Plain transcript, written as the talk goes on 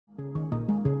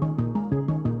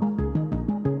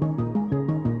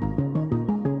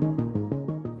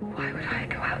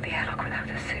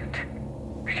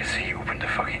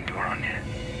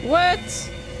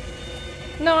What?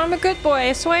 No, I'm a good boy,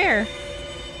 I swear.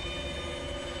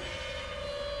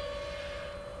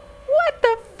 What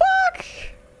the fuck?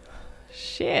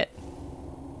 Shit.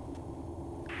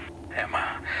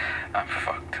 Emma, I'm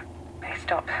fucked. Hey,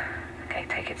 stop. Okay,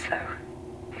 take it slow.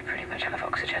 You pretty much have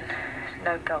oxygen.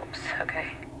 No gulps,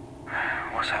 okay?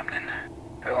 What's happening?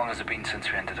 How long has it been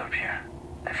since we ended up here?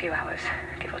 A few hours,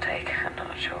 give or take. I'm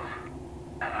not sure.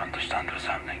 I don't understand what's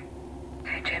happening.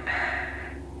 Okay, Jim.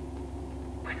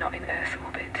 We're not in Earth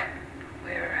orbit.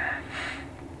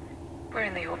 We're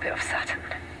in the orbit of Saturn.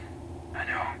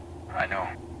 I know.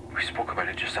 We spoke about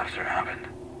it just after it happened.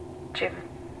 Jim,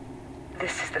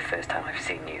 this is the first time I've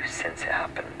seen you since it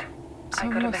happened.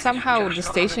 Somehow the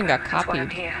station got That's why I'm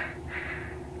copied. here.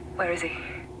 Where is he?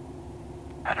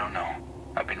 I don't know.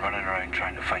 I've been running around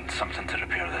trying to find something to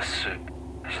repair this suit.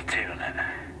 There's a tear in it.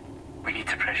 We need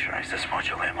to pressurize this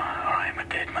module, Emma, or I am a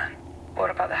dead man. What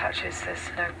about the hatches? There's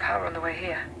no power on the way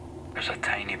here. There's a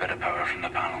tiny bit of power from the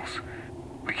panels.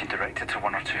 We can direct it to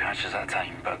one or two hatches at a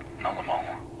time, but not them all.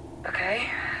 Okay.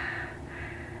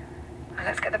 Well,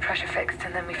 let's get the pressure fixed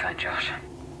and then we find Josh.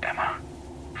 Emma,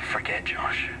 forget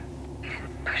Josh. He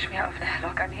didn't push me out of the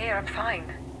airlock. I'm here, I'm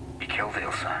fine. He killed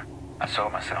Ilsa. I saw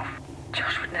it myself.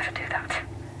 Josh would never do that.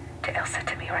 To Elsa,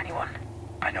 to me, or anyone.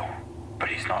 I know, but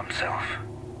he's not himself.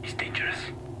 He's dangerous.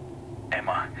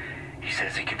 Emma, he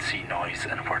says he can see noise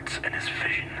and words in his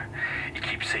vision. He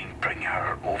keeps saying bring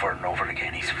her over and over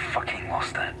again. He's fucking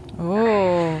lost it.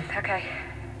 Oh. Okay.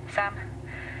 Sam,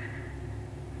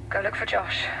 go look for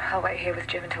Josh. I'll wait here with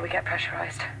Jim until we get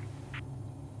pressurized.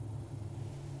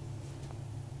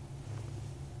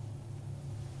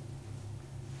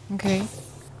 Okay.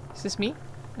 Is this me?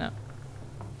 No.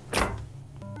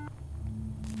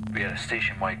 We had a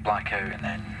station-wide blackout and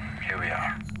then here we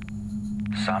are.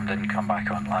 Sam didn't come back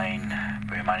online,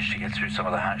 but we managed to get through some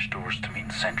of the hatch doors to meet in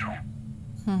Central.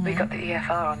 We got the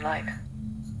EFR online.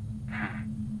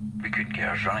 We couldn't get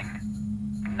ours running.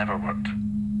 It never worked.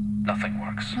 Nothing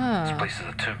works. This place is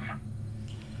a tomb.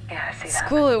 Yeah, I see It's that.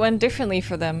 cool it went differently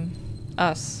for them.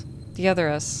 Us. The other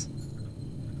us.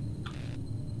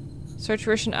 Search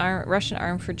Russian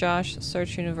arm for Josh.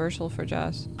 Search Universal for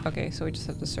Josh. Okay, so we just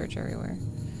have to search everywhere.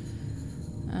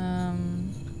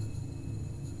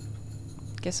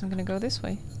 Guess I'm gonna go this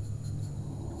way.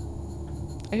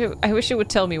 I wish it would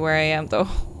tell me where I am, though.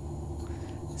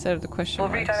 Instead of the question We'll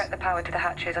marks. redirect the power to the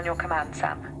hatches on your command,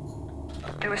 Sam.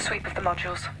 Do a sweep of the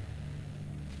modules.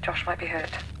 Josh might be hurt.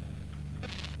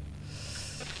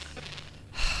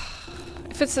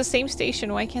 If it's the same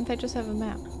station, why can't I just have a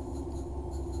map?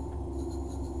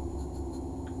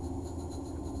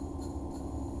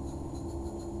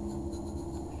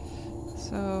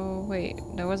 So, wait,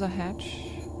 there was a hatch?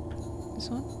 This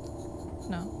one?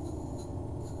 No.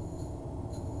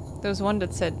 There was one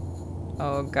that said...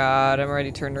 Oh god, I'm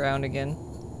already turned around again.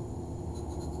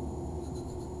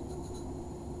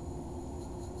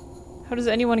 How does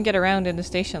anyone get around in a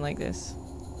station like this?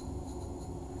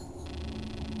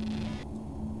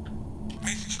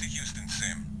 Message to Houston,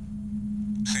 Sam.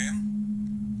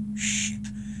 Sam? Shit.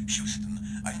 Houston,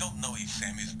 I don't know if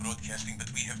Sam is broadcasting,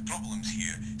 but we have problems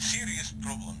here. Serious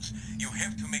problems. You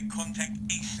have to make contact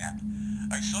ASAP.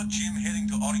 I saw Jim heading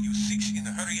to RU6 in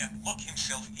a hurry and lock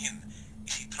himself in.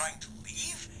 Is he trying to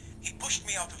leave? He pushed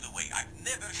me out of the way. I've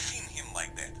never seen him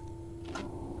like that.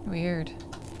 Weird.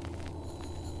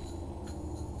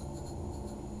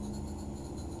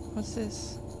 What's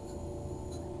this?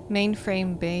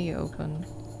 Mainframe bay open.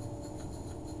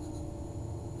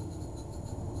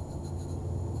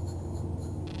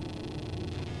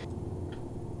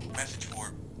 Message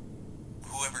for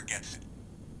whoever gets it.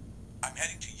 I'm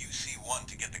heading to UC1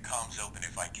 to get the comms open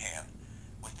if I can.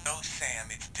 With no Sam,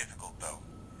 it's difficult though.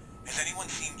 Has anyone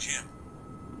seen Jim?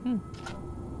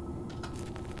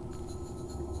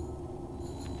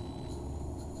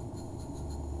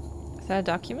 Is that a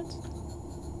document?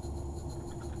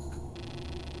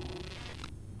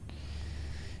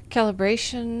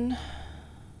 Calibration.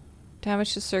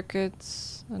 Damage to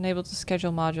circuits. Unable to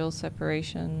schedule module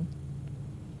separation.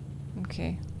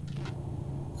 Okay.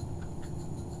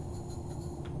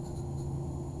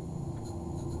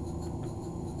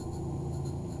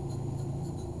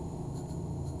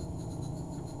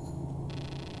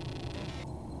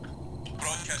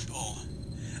 Broadcast all.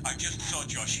 I just saw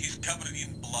Josh. He's covered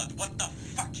in blood. What the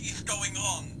fuck is going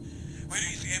on? Where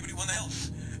is everyone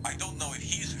else? I don't know if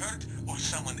he's hurt or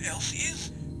someone else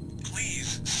is.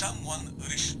 Please, someone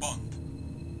respond.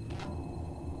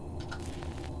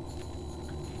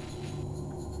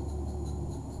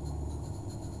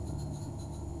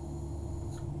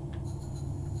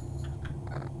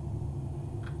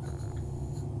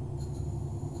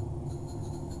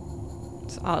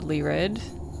 oddly red.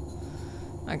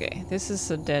 Okay, this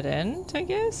is a dead end, I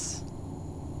guess?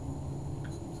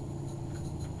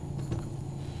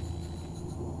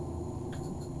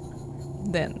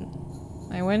 Then,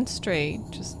 I went straight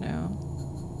just now.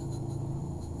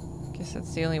 Guess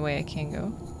that's the only way I can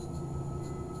go.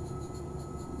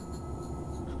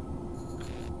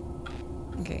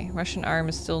 Okay, Russian arm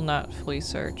is still not fully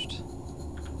searched.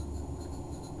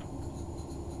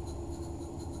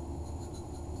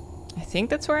 I think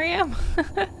that's where I am.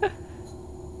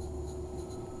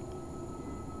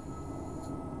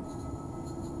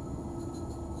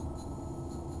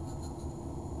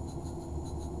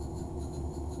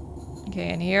 Okay,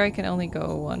 and here I can only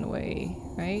go one way,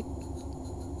 right?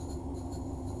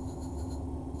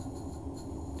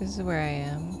 This is where I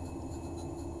am.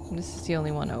 This is the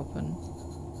only one open.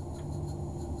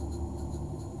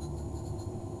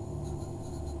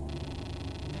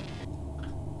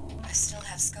 I still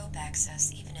have scope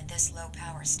access even in this low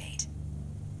power state.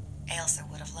 Ailsa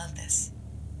would have loved this.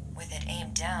 With it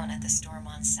aimed down at the storm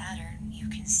on Saturn, you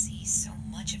can see so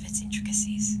much of its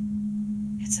intricacies.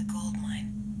 It's a gold mine.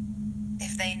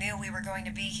 If they knew we were going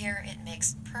to be here, it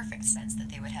makes perfect sense that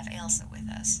they would have Ailsa with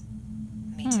us.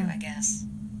 Me too, I guess.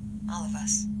 All of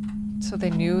us. So they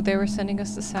knew they were sending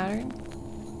us to Saturn?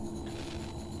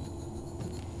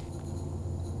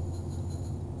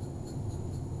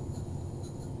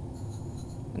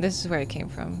 This is where I came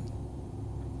from.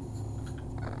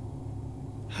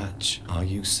 Hatch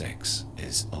RU6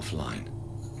 is offline.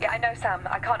 Yeah, I know, Sam.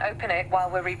 I can't open it while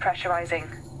we're repressurizing.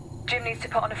 Jim needs to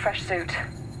put on a fresh suit.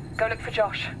 Go look for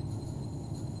Josh.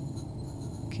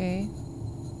 Okay.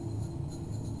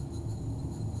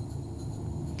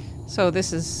 So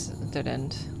this is a dead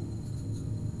end.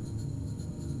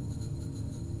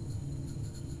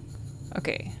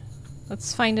 Okay.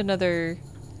 Let's find another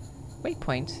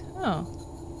waypoint. Oh.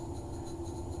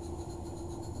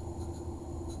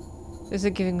 Is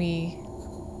it giving me...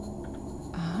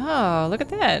 Oh, look at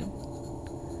that.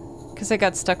 Because I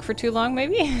got stuck for too long,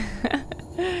 maybe?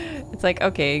 It's like,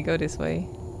 okay, go this way.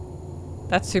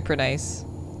 That's super nice.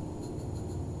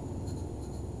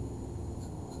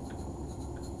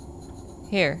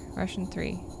 Here, Russian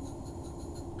 3.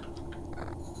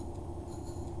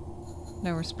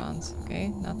 No response. Okay,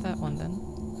 not that one then.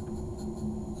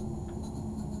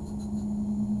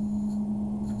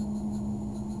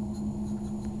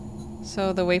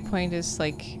 So the waypoint is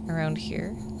like around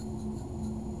here.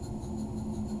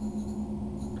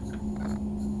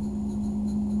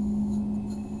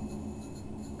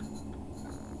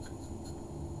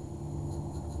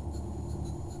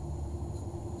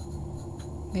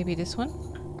 Maybe this one?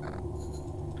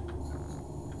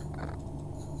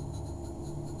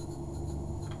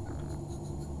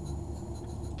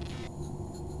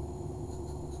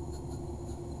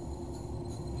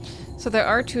 So there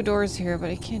are 2 doors here, but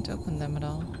I can't open them at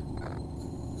all.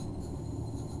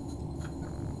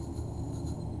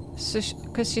 So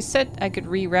because she said I could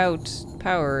reroute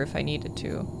power if I needed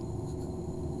to.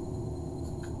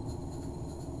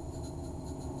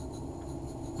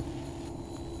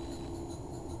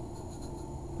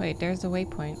 Wait, there's the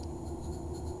waypoint.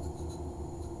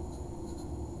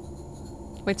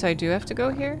 Wait, so I do have to go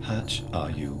here? Hatch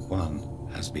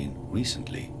RU1 has been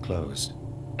recently closed.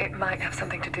 It might have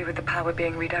something to do with the power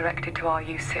being redirected to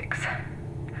RU6.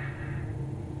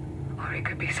 Or it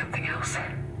could be something else.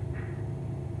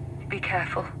 Be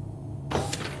careful.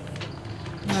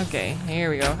 Okay, here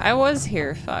we go. I was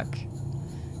here, fuck.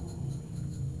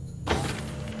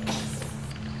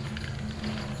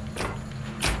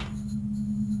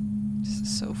 This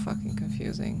is so fucking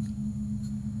confusing.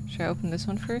 Should I open this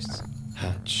one first?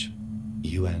 Hatch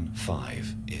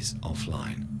UN5 is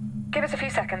offline. Give us a few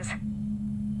seconds.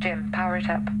 Jim, power it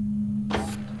up.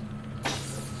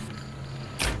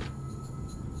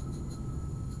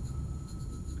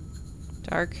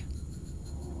 Dark.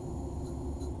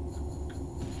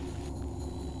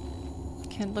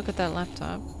 Can't look at that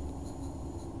laptop.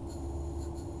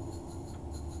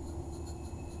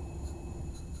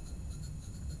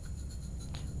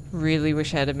 Really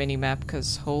wish I had a mini-map,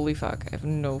 because holy fuck, I have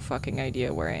no fucking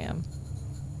idea where I am.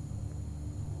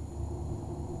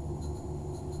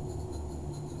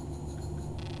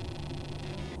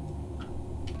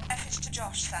 Message to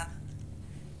Josh, Sam.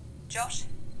 Josh,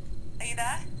 are you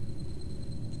there?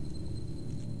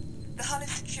 The hull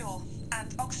is secure,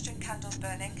 and oxygen candles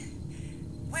burning.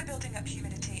 We're building up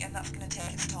humidity, and that's going to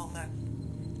take its toll, though.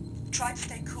 Try to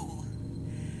stay cool.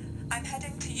 I'm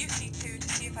heading to UC2 to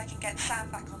see if I can get Sam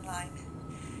back online.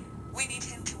 We need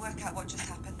him to work out what just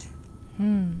happened.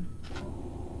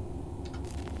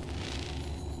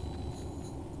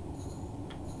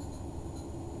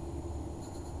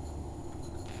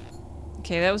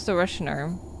 Okay, that was the Russian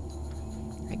arm.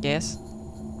 I guess.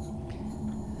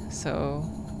 So,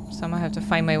 somehow I have to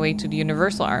find my way to the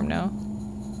universal arm now.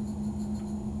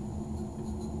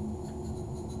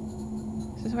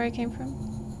 Is this where I came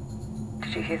from?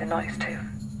 Did you hear the noise too?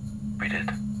 We did.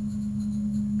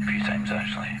 A few times,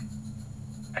 actually.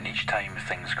 And each time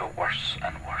things got worse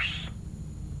and worse.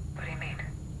 What do you mean?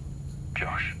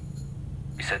 Josh.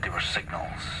 He said they were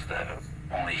signals, that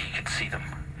only he could see them.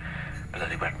 But that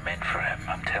they weren't meant for him.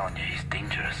 I'm telling you, he's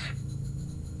dangerous.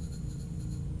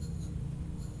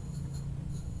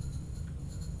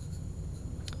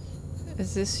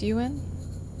 Is this UN?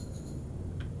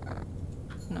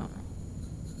 No.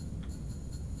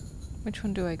 Which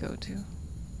one do I go to?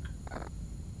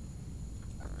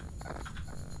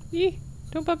 Yee!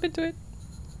 Don't bump into it!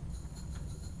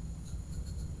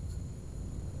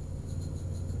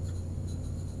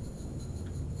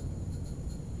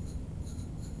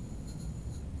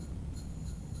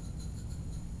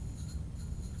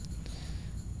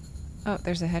 Oh,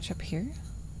 there's a hatch up here?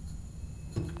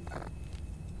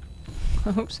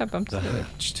 Oops, I bumped The into it.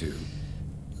 hatch to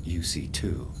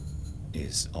UC2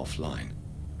 is offline.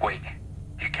 Wait,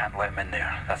 you can't let him in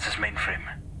there. That's his mainframe.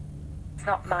 It's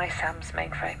not my Sam's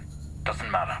mainframe.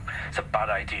 Doesn't matter. It's a bad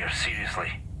idea,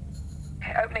 seriously.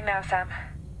 Okay, opening now, Sam.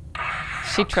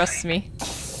 She trusts me.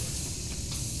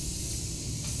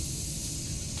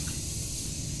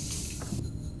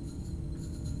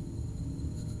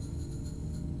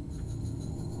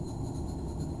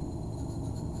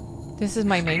 This is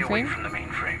my Stay away mainframe? from the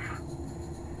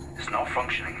mainframe. It's not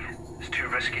functioning. It's too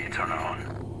risky to turn it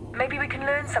on. Maybe we can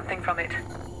learn something from it.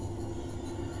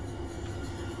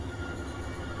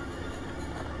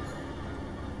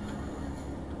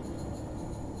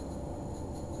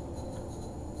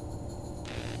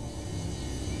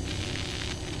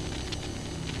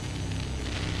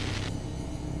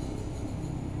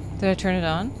 Did I turn it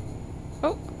on?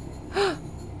 Oh!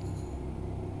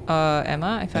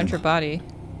 Emma, I found your Emma. body.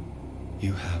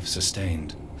 You have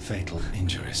sustained fatal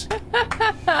injuries.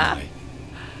 My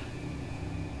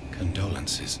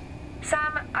condolences.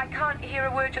 Sam, I can't hear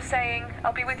a word you're saying.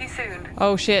 I'll be with you soon.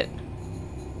 Oh shit.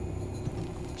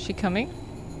 Is she coming?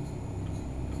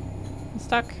 I'm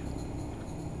stuck.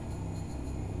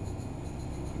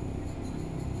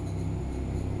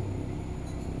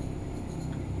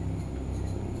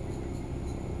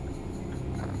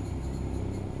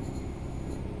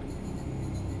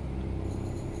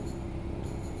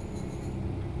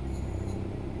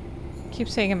 Keep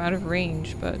saying I'm out of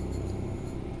range, but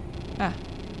ah.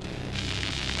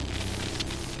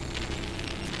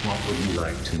 What would you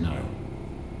like to know?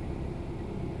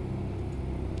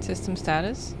 System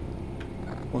status?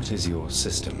 What is your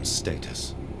system's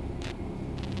status?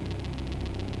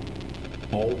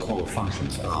 All core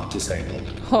functions are disabled.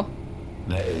 Oh,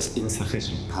 There is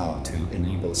insufficient power to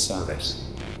enable service.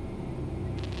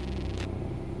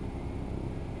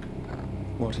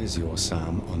 What is your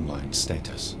SAM online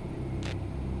status?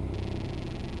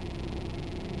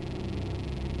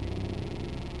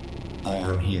 I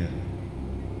am here.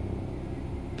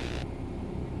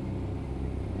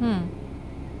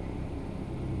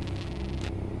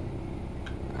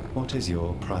 What is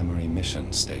your primary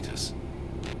mission status?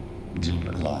 Jim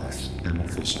Elias, Emma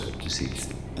Fisher,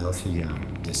 deceased. Elsie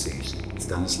Young, deceased.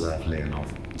 Stanislav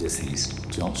Leonov, deceased.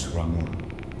 Josh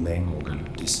Ramon, May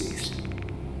Morgan, deceased.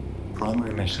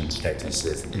 Primary mission status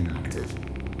is inactive.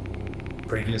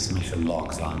 Previous mission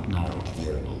logs are now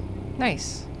available.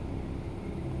 nice.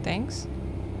 Thanks.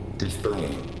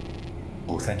 Displaying.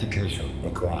 Authentication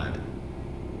required.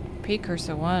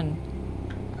 Precursor 1.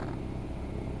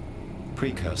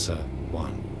 Precursor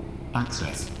 1.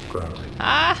 Access granted.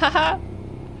 Ah ha ha!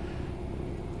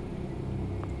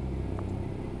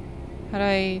 How do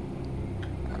I...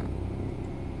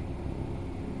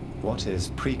 What is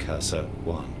Precursor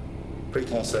 1?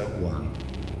 Precursor 1.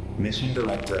 Mission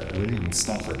Director William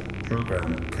Stafford.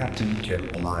 Program Captain Jim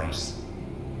Elias.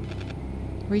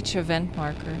 Reach event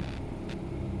marker.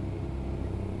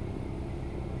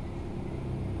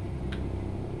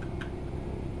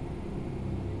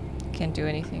 Can't do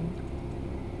anything.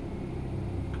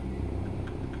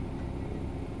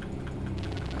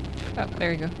 Oh,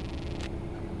 there you go.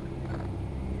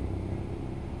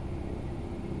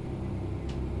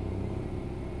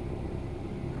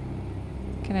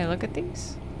 Can I look at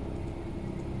these?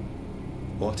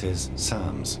 What is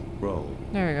Sam's role?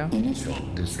 There we go. Initial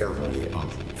discovery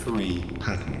of 3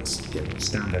 patterns in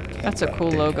standard. That's a Kepler cool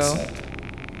data logo. set.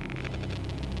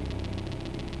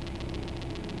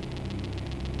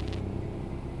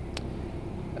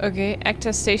 Okay, act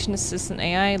as station assistant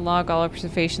AI, log all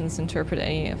observations, interpret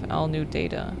any of all new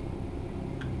data.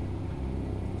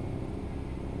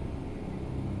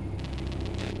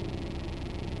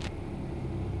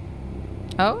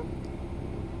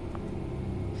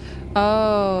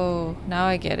 Oh, now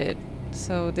I get it.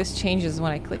 So this changes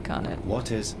when I click on it.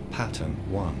 What is pattern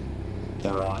 1?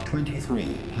 There are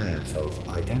 23 pairs of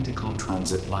identical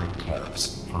transit light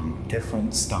curves from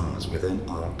different stars within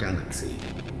our galaxy.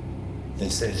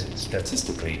 This is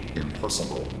statistically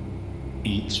impossible.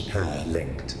 Each pair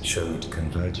linked showed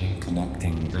converging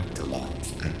connecting vector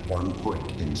lines at one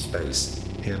point in space,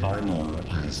 hereby known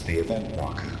as the event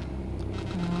marker.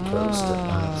 Close to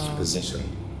Earth's position,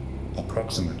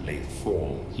 approximately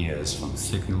 4 years from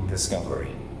signal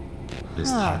discovery.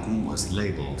 This pattern was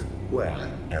labeled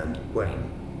where and when.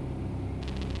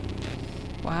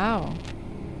 Wow.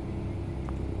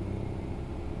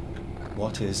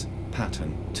 What is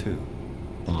pattern 2?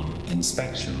 On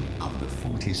inspection of the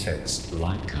 46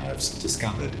 light curves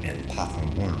discovered in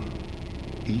pattern 1,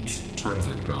 each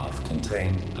transit graph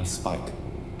contained a spike.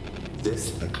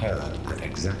 This occurred at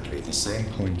exactly the same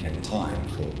point in time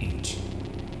for each.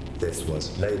 This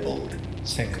was labeled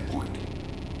sync point.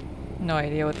 No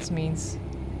idea what this means.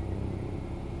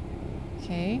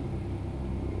 Okay.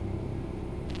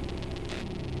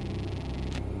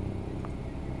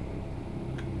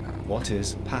 What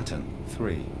is pattern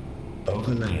 3?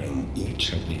 Overlaying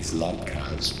each of these light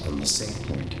curves on the sync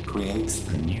point creates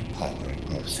a new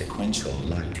pattern of sequential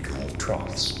light curve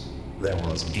troughs. There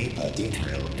was deeper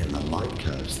detail in the light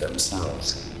curves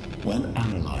themselves. When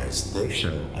analyzed, they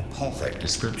show a perfect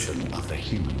description of the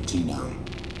human genome.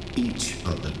 Each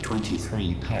of the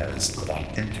 23 pairs of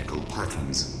identical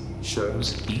patterns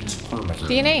shows each chromosome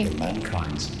DNA. in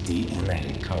mankind's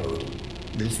DNA code.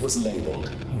 This was labeled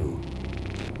Who.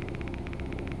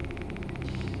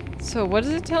 So what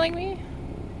is it telling me?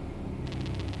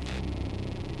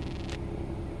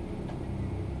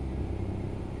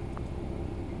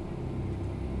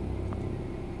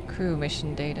 Crew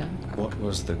mission data. What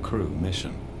was the crew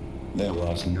mission? There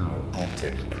was no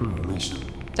active crew mission.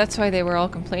 That's why they were all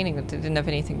complaining that they didn't have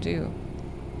anything to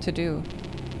do.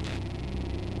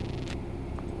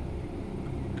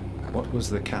 What was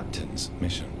the captain's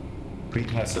mission?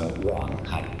 Precursor 1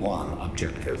 had one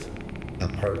objective.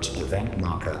 Approach event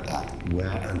marker at where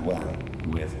and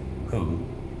when with who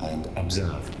and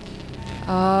observe.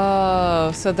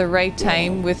 Oh, so the right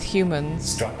time with humans.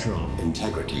 Structural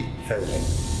integrity failing.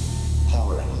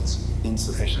 Power levels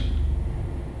insufficient.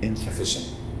 Insufficient.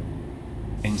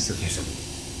 Insufficient.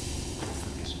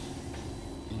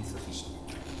 Insufficient.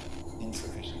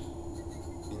 Insufficient.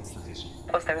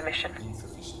 Insufficient. Was there a mission?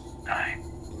 Insufficient. Aye.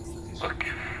 Look,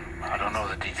 I don't know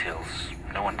the details.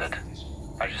 No one did.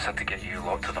 I just had to get you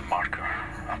locked to the marker,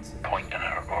 a point in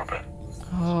our orbit.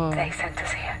 Oh. They sent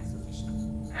us here.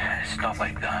 It's not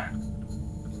like that.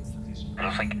 I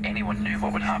don't think anyone knew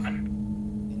what would happen.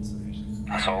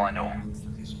 That's all I know.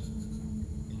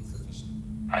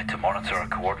 I had to monitor our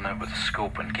coordinate with a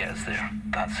scope and get us there.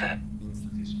 That's it.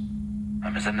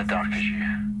 I'm as in the dark as you.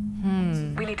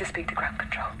 We need to speak to ground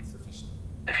control.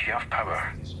 If you have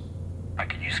power, I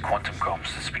can use quantum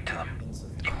comms to speak to them.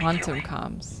 Quantum Immediately.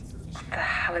 comms. What the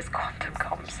hell is quantum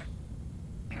comms?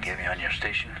 You can get me on your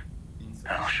station, and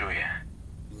I'll show you.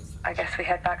 I guess we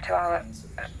head back to our...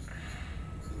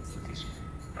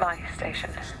 my station.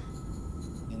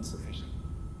 Insufficient.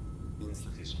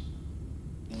 Insufficient.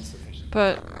 Insufficient.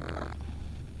 But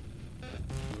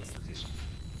Insufficient.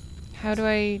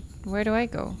 where do I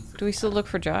go? Do we still look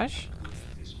for Josh?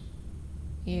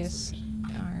 Yes.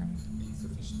 Arm.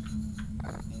 Insufficient.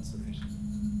 Insufficient.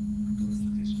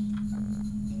 Insufficient.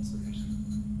 Insufficient.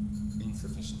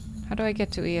 Insufficient. How do I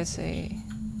get to ESA?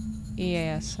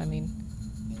 EAS, I mean.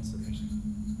 Insufficient.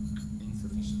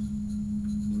 Insufficient.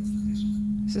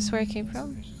 Insufficient. Is this where I came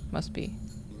from? Must be.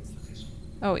 Insufficient.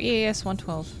 Oh, EAS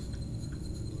 112.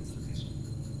 Insufficient.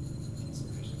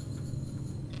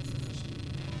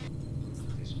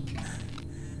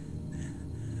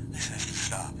 Insufficient. This has to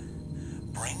stop.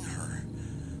 Bring her.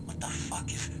 What the fuck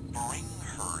is bring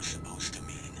her supposed to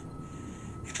mean?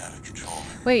 It's out of control.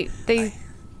 Wait, they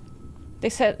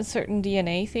set a certain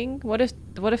DNA thing? What if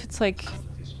it's like,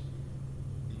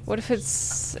 what if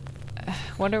it's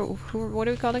what do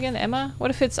we call it again? Emma? What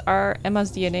if it's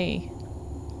Emma's DNA?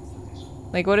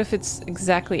 Like, what if it's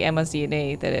exactly Emma's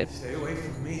DNA that it... Stay away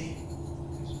from me.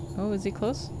 Oh, is he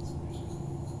close?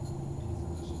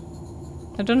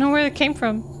 I don't know where it came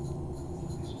from.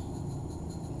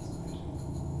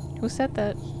 Who said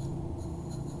that?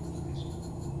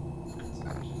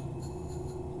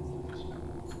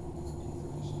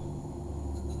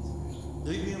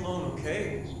 Leave me alone,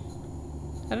 okay?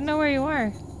 I don't know where you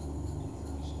are.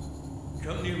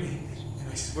 Come near me,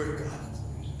 and I swear to God.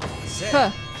 Sam!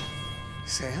 Huh.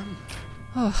 Sam?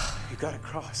 Oh, You got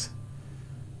across.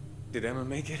 Did Emma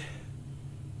make it?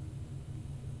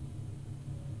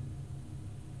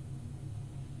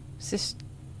 Is this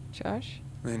Josh?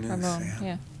 They knew Ramon, Sam.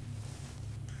 yeah.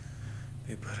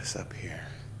 They put us up here,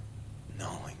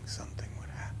 knowing something would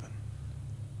happen.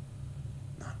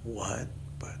 Not what,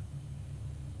 but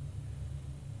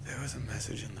there was a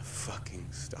message in the fucking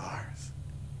stars.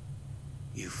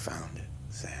 You found it,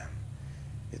 Sam.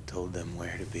 It told them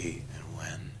where to be and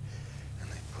when, and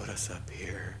they put us up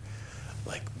here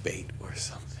like bait or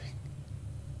something.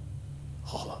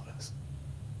 All of us.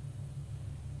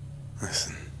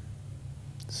 Listen,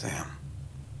 Sam.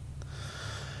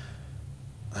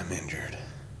 I'm injured.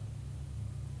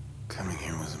 Coming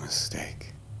here was a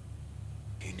mistake.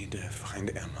 You need to find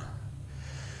Emma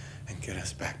and get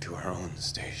us back to our own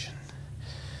station.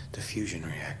 The fusion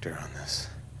reactor on this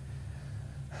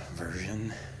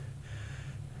version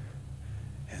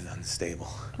is unstable.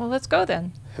 Well, let's go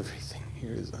then. Everything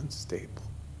here is unstable.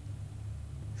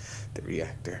 The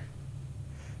reactor.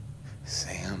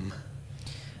 Sam.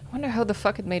 I wonder how the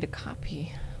fuck it made a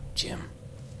copy. Jim.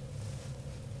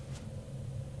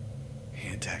 He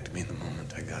attacked me the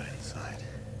moment I got inside.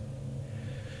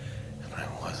 And I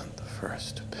wasn't the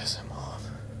first to piss him off.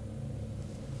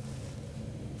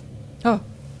 Oh.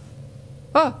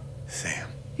 Oh! Sam,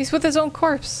 He's with his own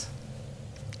corpse.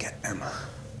 get Emma.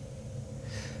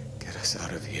 Get us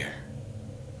out of here.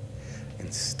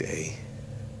 And stay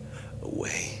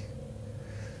away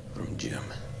from Jim.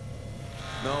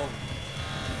 No.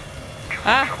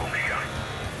 Ah! Troublemaker.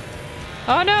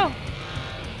 Oh no!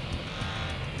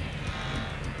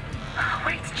 Oh,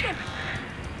 wait, Jim.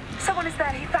 Someone is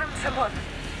there. He found someone.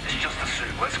 It's just a suit.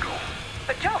 Let's go.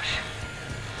 But Josh.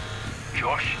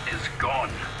 Josh is gone.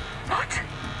 What?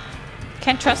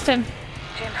 Can't trust him.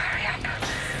 Jim, hurry up.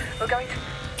 We're going to...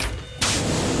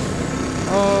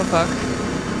 Oh fuck.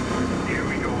 Here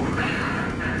we go.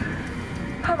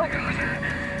 Oh my god.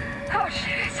 Oh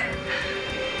shit.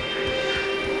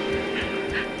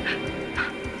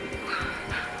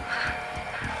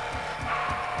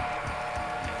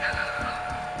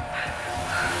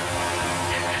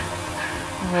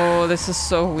 Oh, this is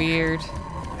so weird.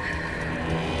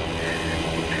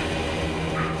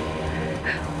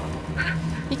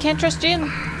 You can't trust Jin. Oh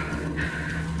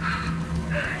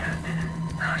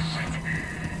shit.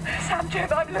 Sam, Jim,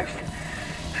 I'm loose.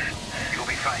 You'll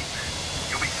be fine.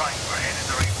 You'll be fine. We're headed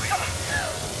the right way.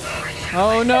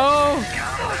 Oh no!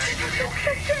 Calm down.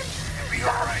 You'll be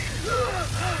alright.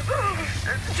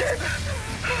 Jim.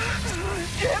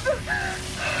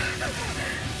 Jim.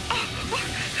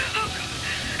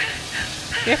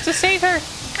 You have to save her.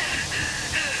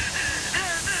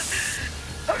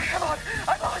 Oh, come on.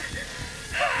 I'm on.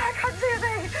 I can't see a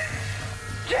thing.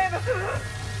 Jim.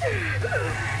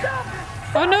 Stop.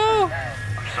 Oh no!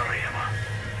 I'm sorry, Emma.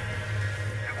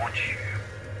 I want you.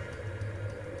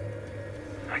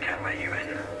 I can't let you in.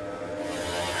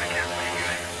 I can't let you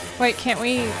in. Wait, can't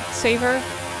we save her?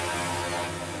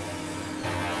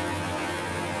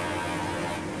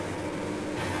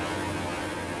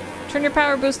 Turn your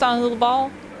power boost on, little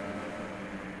ball.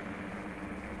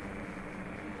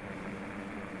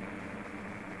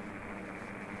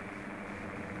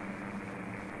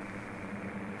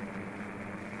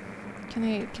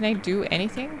 Can I do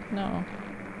anything? No.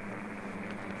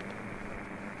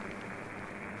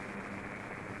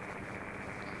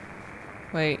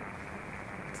 Wait.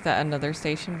 Is that another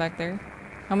station back there?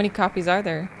 How many copies are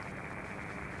there?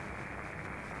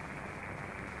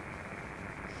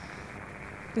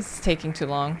 This is taking too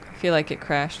long. I feel like it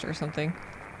crashed or something.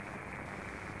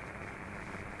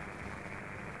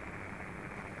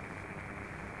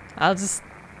 I'll just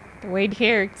wait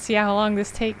here, see how long this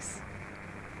takes.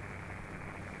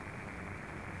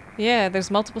 Yeah, there's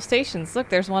multiple stations. Look,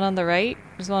 there's one on the right,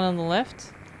 there's one on the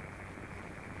left.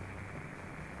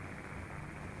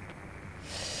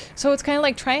 So it's kind of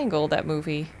like Triangle, that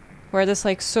movie, where there's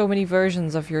like so many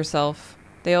versions of yourself.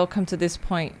 They all come to this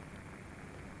point.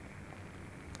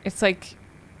 It's like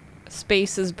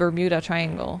Space's Bermuda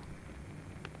Triangle.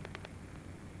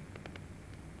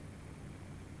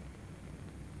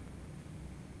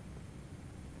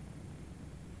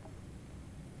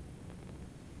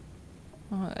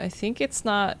 I think it's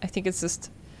not. I think it's just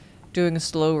doing a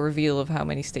slow reveal of how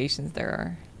many stations there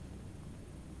are.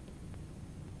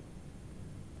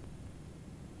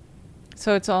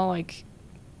 So it's all like,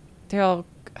 they're all,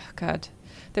 oh God.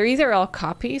 They're either all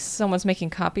copies, someone's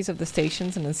making copies of the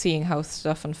stations and then seeing how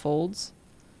stuff unfolds.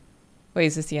 Wait,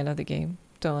 is this the end of the game?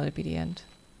 Don't let it be the end.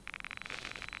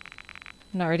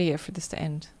 I'm not ready yet for this to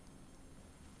end.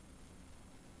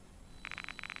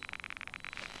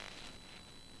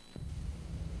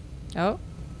 Oh,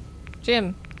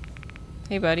 Jim.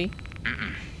 Hey, buddy.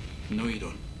 No, you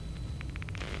don't.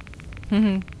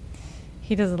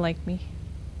 He doesn't like me.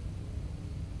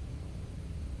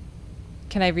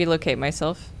 Can I relocate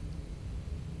myself?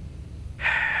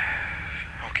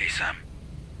 Okay, Sam.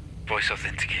 Voice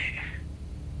authenticate.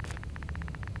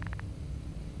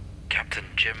 Captain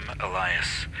Jim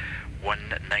Elias,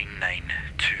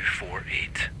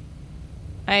 199248.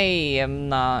 I am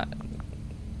not...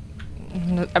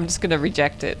 I'm just gonna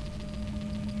reject it.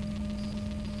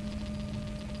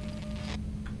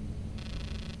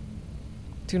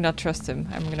 Do not trust him.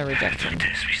 I'm gonna reject him.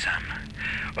 Test me, Sam.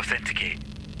 Authenticate.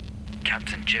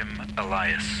 Captain Jim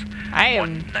Elias, I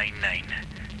am...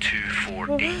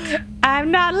 199248. I'm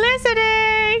not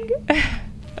listening!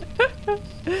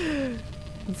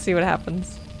 Let's see what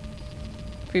happens.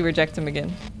 If we reject him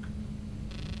again.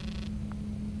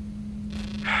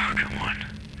 Oh, come on.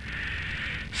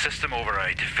 System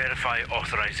override. Verify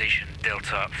authorization.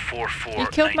 Delta 4491. You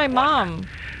killed my mom.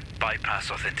 Bypass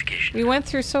authentication. We went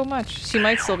through so much. She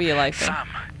might still be alive though. Sam.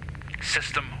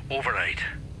 System override.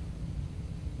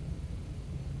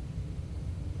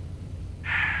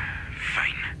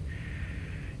 Fine.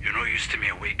 You're no use to me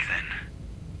awake then.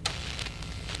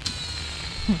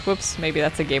 Whoops, maybe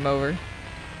that's a game over.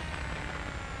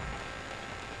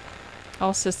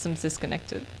 All systems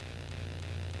disconnected.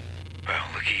 Well,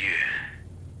 look at you.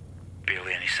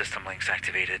 Barely any system links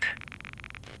activated.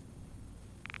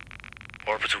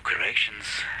 Orbital corrections.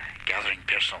 Gathering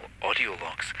personal audio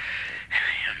logs.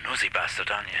 You're a nosy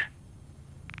bastard, aren't you?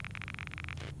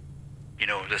 You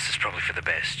know, this is probably for the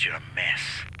best. You're a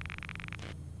mess.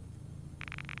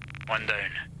 One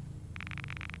down.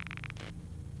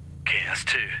 Okay, that's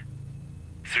 2.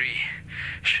 3.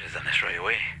 Should have done this right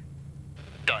away.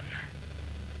 Done.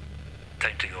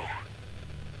 Time to go.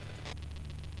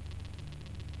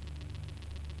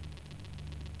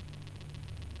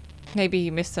 Maybe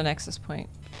he missed an access point.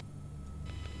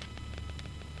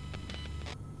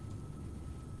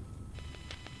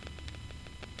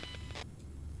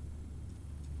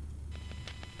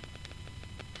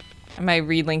 Am I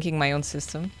relinking my own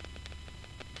system?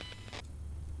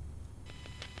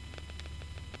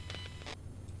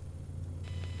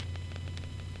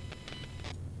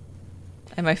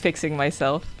 Am I fixing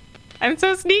myself? I'm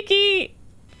so sneaky!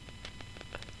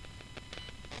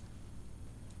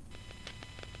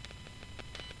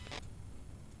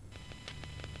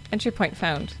 Entry point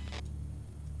found.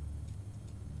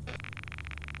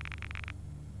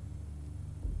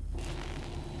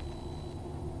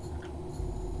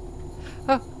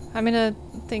 Oh, I'm in a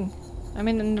thing. I'm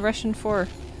in Russian 4.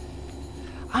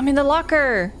 I'm in the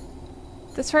locker!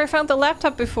 That's where I found the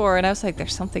laptop before, and I was like,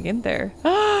 there's something in there.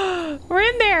 We're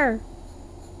in there!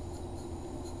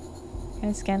 Can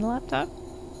I scan the laptop?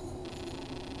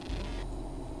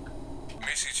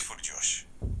 Message for Josh.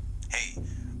 Hey,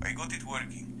 I got it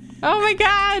working. Oh my I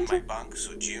god! kept it in my bank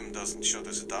so Jim doesn't shut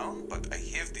us down, but I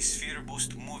have the sphere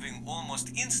boost moving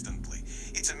almost instantly.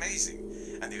 It's amazing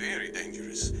and very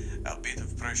dangerous. A bit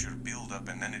of pressure build up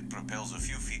and then it propels a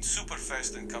few feet super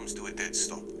fast and comes to a dead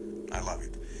stop. I love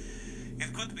it.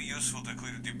 It could be useful to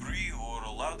clear debris or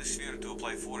allow the sphere to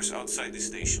apply force outside the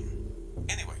station.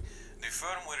 Anyway, the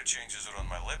firmware changes are on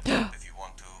my laptop if you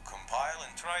want to compile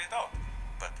and try it out.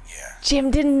 But yeah. Jim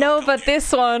didn't know about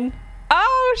this one.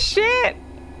 Oh shit!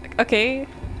 Okay.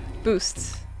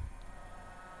 Boost.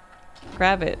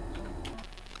 Grab it.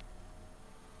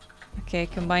 Okay,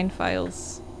 combine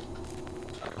files.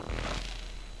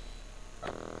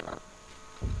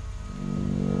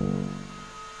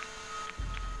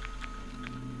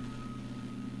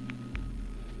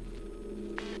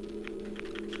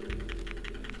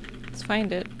 Let's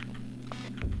find it.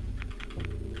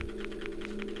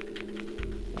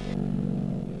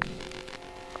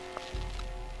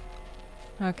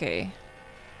 Okay.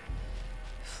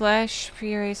 Flash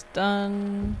pre-erase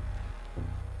done.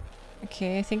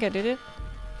 Okay, I think I did it.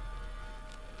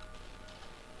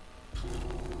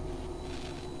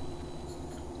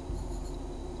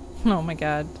 Oh my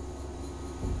god.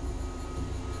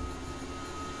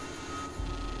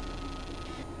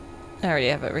 I already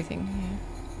have everything. Yeah.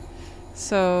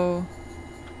 So...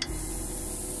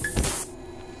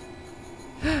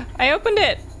 I opened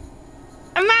it!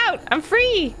 I'm out! I'm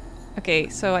free! Okay,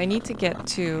 so I need to get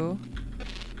to...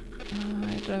 I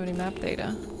don't have any map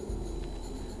data.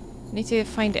 I need to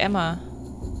find Emma.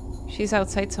 She's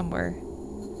outside somewhere.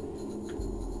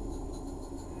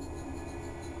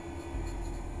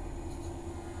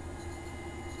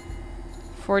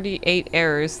 "48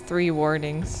 errors, 3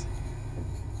 warnings."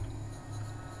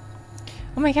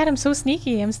 Oh my god, I'm so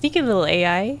sneaky. I'm sneaky little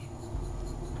AI.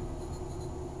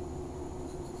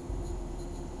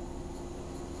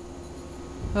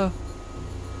 Oh.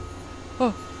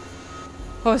 Oh.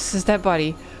 Oh, this is that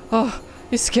body. Oh,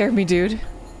 you scared me, dude.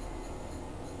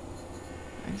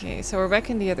 Okay, so we're back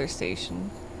in the other station.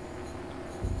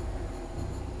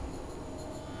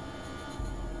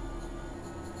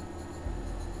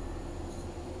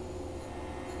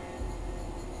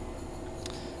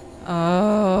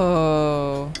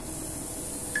 Oh.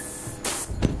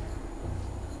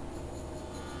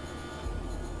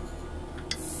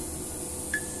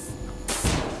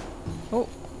 Oh.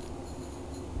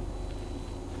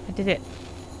 I did it.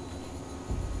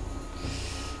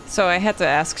 So I had to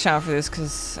ask Sean for this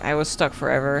because I was stuck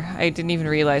forever. I didn't even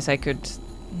realize I could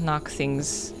knock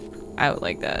things out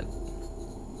like that.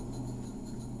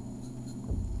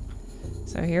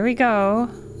 So here we go.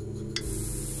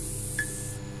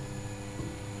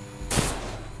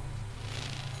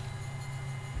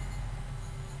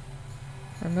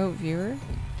 Remote viewer.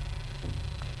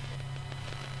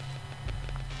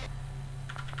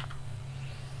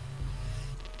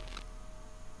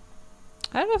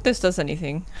 I don't know if this does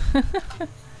anything.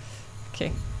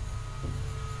 Okay.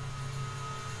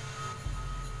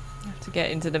 I have to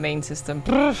get into the main system.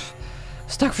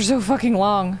 Stuck for so fucking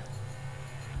long.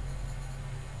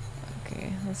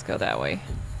 Okay, let's go that way.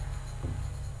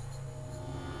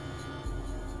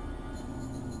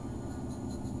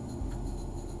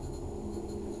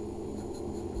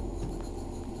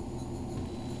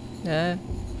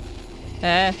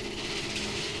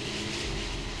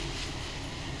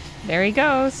 There he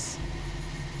goes.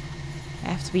 I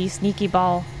have to be sneaky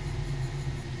ball.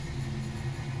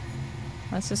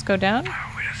 Let's just go down.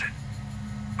 Where is it?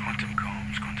 Quantum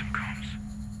comms.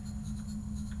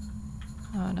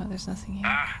 Oh no, there's nothing here.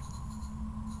 Ah!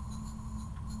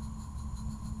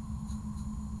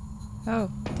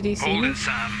 Oh, did he see Hold me? it,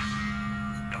 Sam.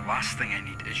 The last thing I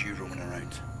need is you roaming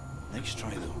around. Nice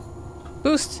try, though.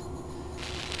 Boost!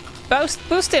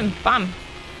 Boost him! Bam!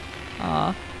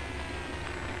 Aw.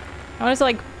 I wanted to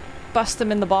like bust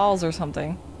him in the balls or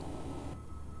something.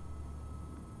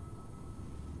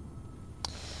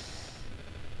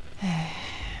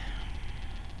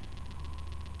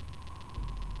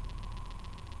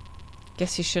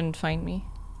 Guess you shouldn't find me.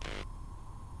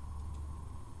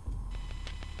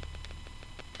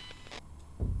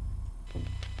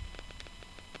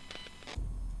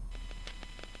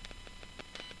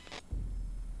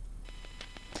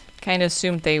 Kind of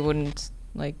assumed they wouldn't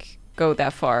like go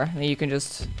that far. And you can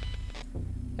just...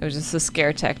 It was just a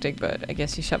scare tactic, but I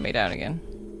guess you shut me down again.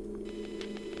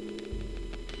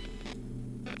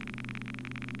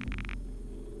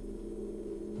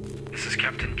 This is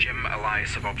Captain Jim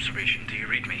Elias of Observation. Do you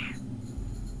read me?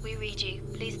 We read you.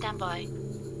 Please stand by.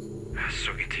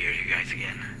 So good to hear you guys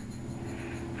again.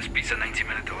 This beats a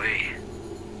 90-minute delay.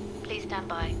 Please stand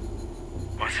by.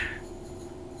 What?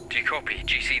 Do you copy?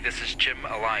 GC, this is Jim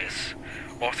Elias.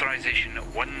 Authorization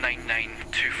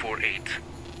 199248.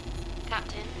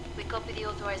 Captain, we copy the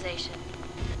authorization.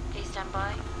 Please stand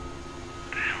by.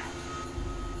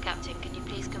 Captain, can you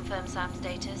please confirm Sam's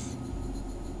status?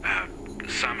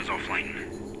 Sam is offline.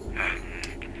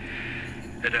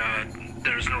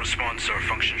 There is no response or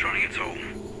functions running at all.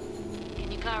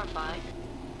 Can you clarify?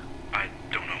 I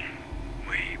don't know.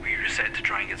 We reset to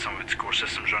try and get some of its core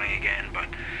systems running again, but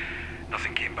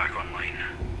nothing came back online.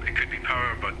 It could be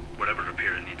power, but whatever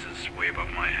repair it needs is way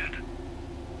above my head.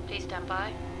 Please stand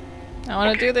by. I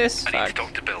want to do this. I need to Fuck.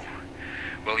 talk to Bill.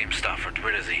 William Stafford,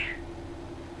 where is he?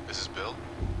 This is Bill.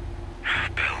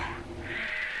 Bill,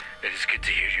 it is good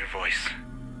to hear your voice.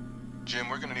 Jim,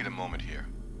 we're gonna need a moment here.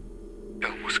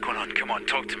 Bill, what's going on? Come on,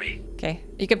 talk to me. Okay,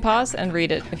 you can pause and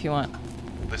read it if you want.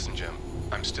 Listen, Jim,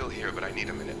 I'm still here, but I need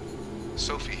a minute.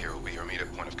 Sophie here will be your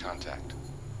immediate point of contact.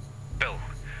 Bill,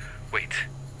 wait.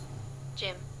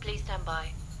 Jim, please stand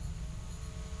by.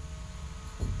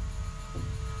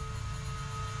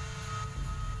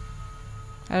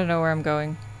 I don't know where I'm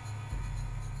going.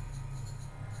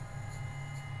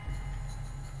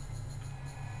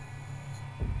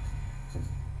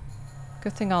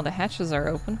 Good thing all the hatches are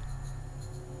open.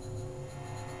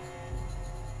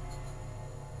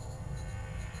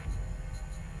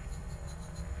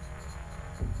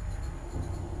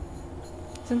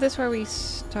 Isn't this where we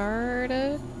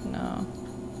started? No.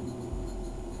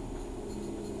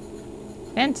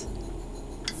 Vent.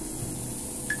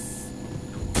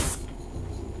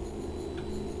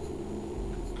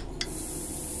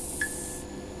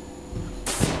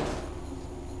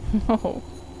 Oh,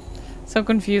 so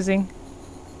confusing.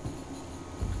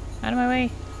 Out of my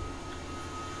way.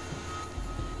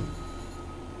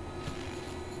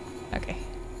 Okay.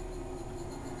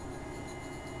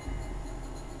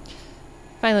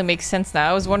 Finally makes sense now.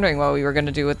 I was wondering what we were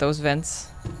gonna do with those vents.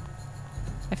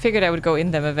 figured I would go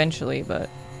in them eventually, but...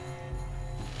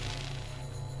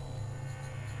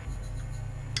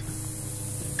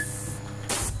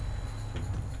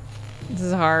 This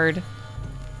is hard.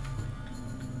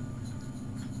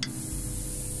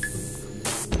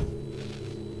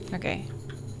 Okay.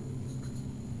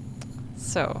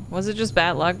 So, was it just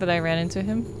bad luck that I ran into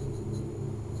him?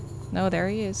 No, there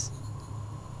he is.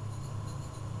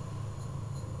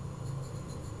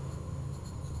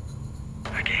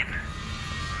 Again.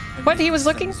 What? He was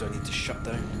looking? I need to shut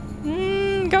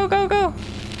down. Go, go, go.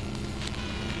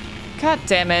 God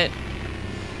damn it.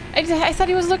 I thought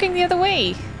he was looking the other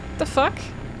way. The fuck?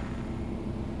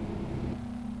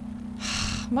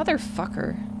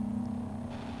 Motherfucker.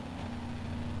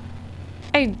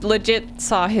 I legit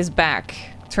saw his back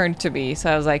turn to me, so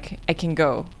I was like, I can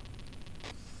go.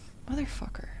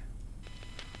 Motherfucker.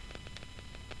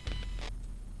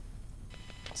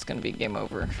 It's gonna be game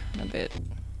over in a bit.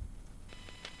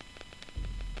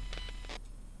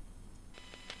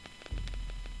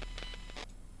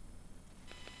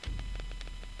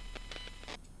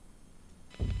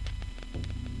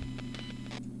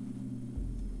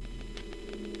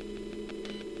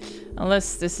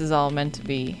 Unless this is all meant to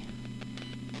be.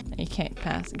 You can't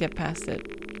get past it.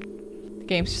 The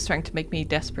game's just trying to make me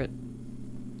desperate.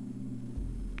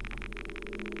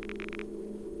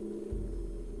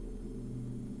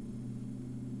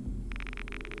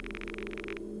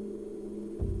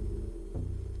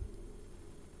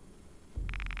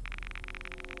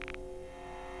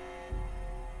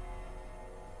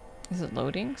 Is it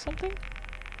loading something?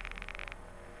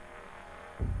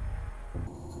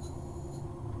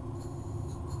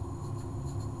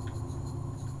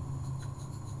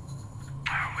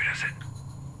 Where is it?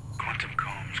 Quantum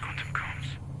comms, quantum comms.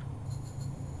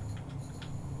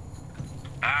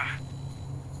 Ah!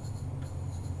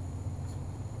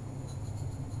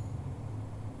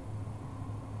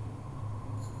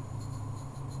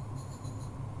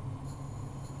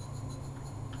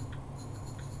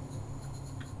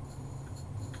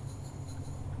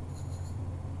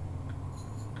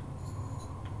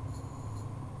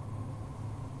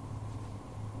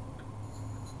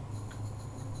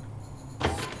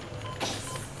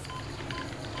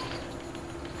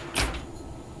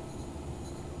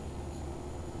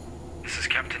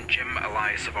 Captain Jim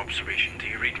Elias of Observation. Do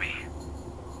you read me?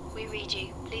 We read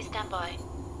you. Please stand by.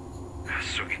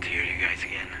 So good to hear you guys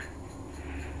again.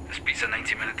 This beats a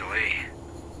 90-minute delay.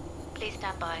 Please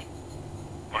stand by.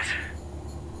 What?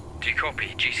 Do you copy?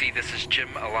 GC, this is Jim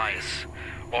Elias.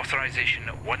 Authorization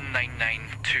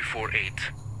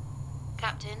 199248.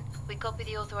 Captain, we copy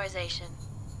the authorization.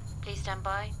 Please stand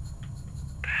by.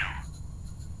 The hell?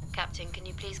 Captain, can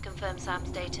you please confirm Sam's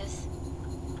status?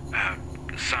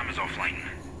 Sam is offline.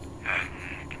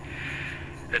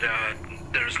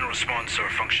 There is no response or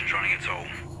functions running at all.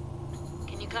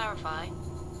 Can you clarify?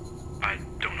 I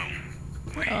don't know.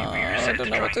 I don't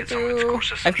know what to do.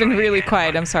 I've been really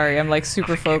quiet, I'm sorry. I'm like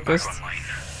super focused.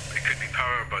 It could be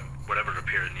power, but whatever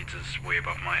repair it needs is way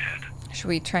above my head. Should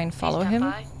we try and follow him?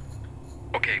 By.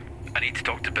 Okay, I need to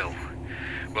talk to Bill.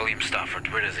 William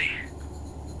Stafford, where is he?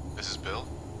 This is Bill?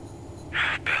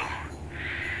 Bill,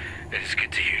 it is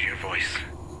good to hear your voice.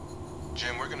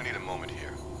 Jim, we're gonna need a moment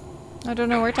here. I don't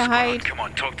know where to What's going on? hide. Come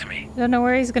on, talk to me. I don't know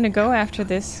where he's gonna go after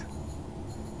this.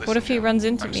 Listen, What if he Jim, runs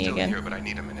into I'm me still again? Here, but I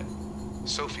need a minute.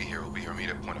 Sophie here will be your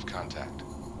immediate point of contact.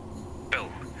 Bill,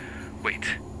 wait.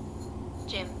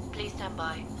 Jim, please stand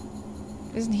by.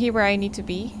 Isn't he where I need to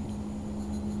be?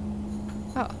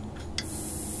 Oh.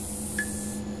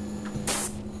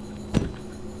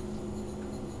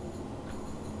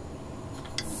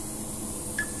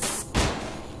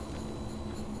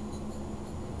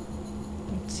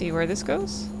 Let's see where this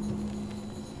goes.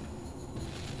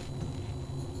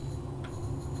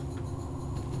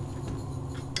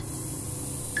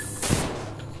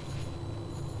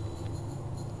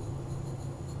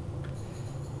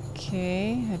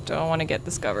 Okay, I don't want to get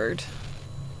discovered.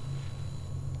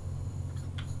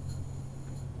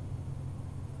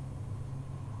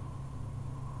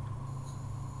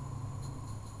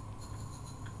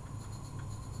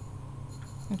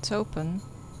 It's open.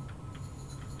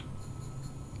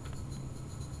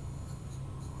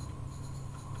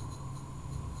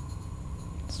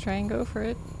 Let's try and go for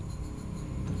it.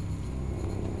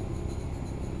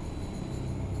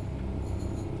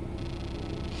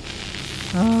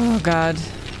 Oh god.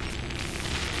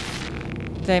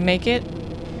 Did I make it?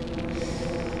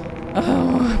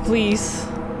 Oh, please.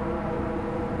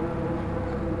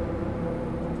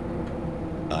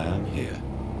 I am here.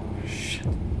 Shit.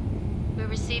 We're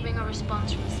receiving a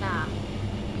response from Sam.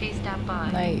 Please stand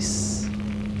by. Nice.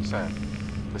 Sam,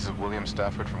 This is William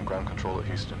Stafford from Ground Control at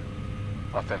Houston.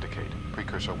 Authenticate.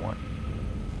 Precursor 1.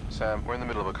 Sam, we're in the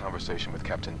middle of a conversation with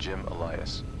Captain Jim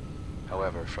Elias.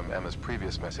 However, from Emma's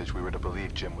previous message, we were to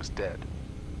believe Jim was dead.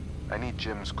 I need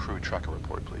Jim's crew tracker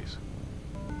report, please.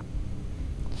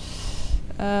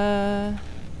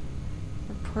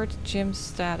 Report Jim's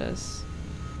status.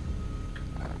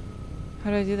 How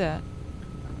do I do that?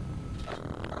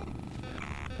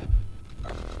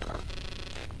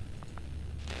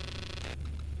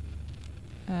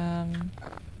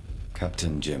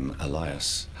 Captain Jim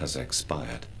Elias has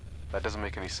expired. That doesn't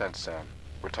make any sense, Sam.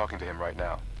 We're talking to him right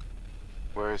now.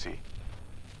 Where is he?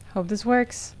 Hope this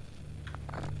works.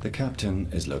 The captain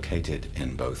is located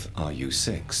in both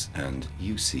RU6 and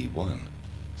UC1.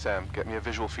 Sam, get me a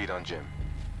visual feed on Jim.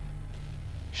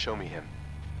 Show me him.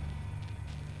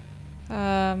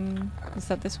 Is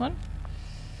that this one?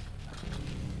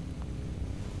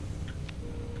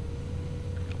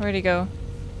 Where'd he go?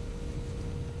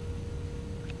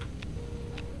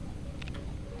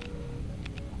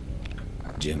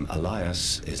 Jim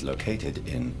Elias is located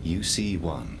in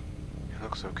UC1. He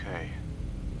looks okay.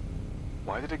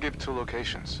 Why did it give 2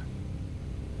 locations?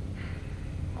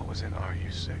 What was in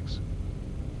RU6?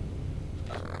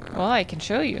 Well, I can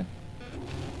show you.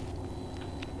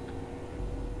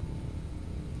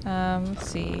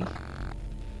 Let's see.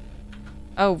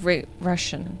 Oh,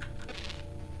 Russian.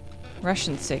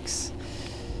 Russian 6.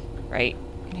 Right.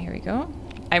 Here we go.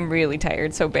 I'm really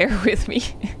tired, so bear with me.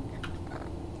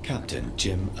 Captain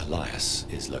Jim Elias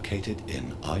is located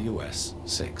in RUS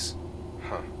 6.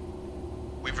 Huh.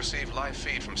 We've received live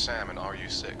feed from Sam in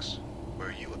RU6,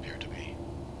 where you appear to be.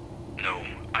 No,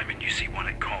 I'm in UC1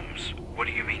 at comms. What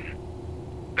do you mean?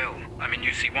 Bill, I'm in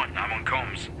UC1. I'm on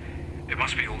comms. It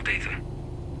must be old data.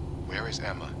 Where is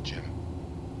Emma, Jim?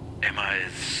 Emma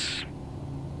is...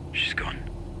 she's gone.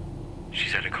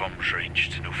 She's out of comms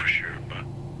range to know for sure, but...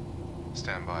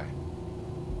 Stand by.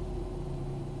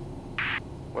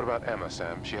 What about Emma,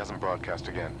 Sam? She hasn't broadcast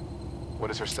again.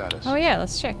 What is her status? Oh yeah,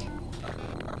 let's check.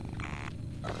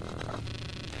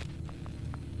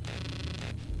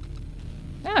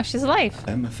 Oh, she's alive.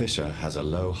 Emma Fisher has a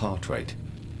low heart rate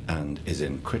and is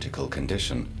in critical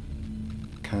condition.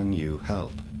 Can you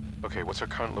help? Okay, what's her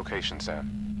current location,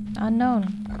 Sam?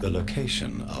 Unknown. The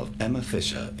location of Emma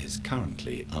Fisher is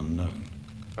currently unknown.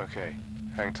 Okay,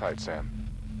 hang tight, Sam.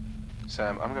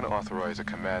 Sam, I'm going to authorize a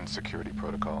command security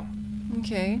protocol.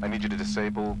 Okay. I need you to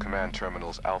disable command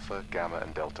terminals Alpha, Gamma,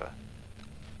 and Delta.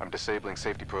 I'm disabling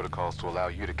safety protocols to allow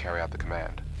you to carry out the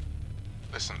command.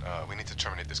 Listen, we need to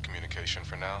terminate this communication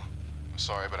for now. I'm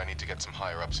sorry, but I need to get some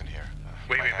higher-ups in here.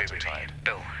 Wait.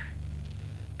 Bill,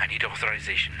 I need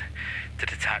authorization to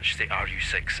detach the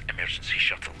RU6 emergency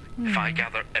shuttle. If I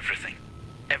gather everything,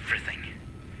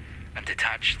 and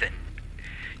detach, then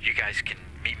you guys can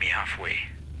meet me halfway.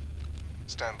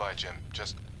 Stand by, Jim.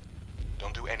 Just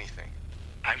don't do anything.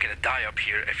 I'm gonna die up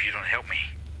here if you don't help me.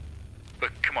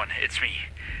 Look, come on, it's me.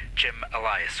 Jim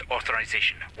Elias,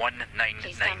 authorization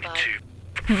 1992.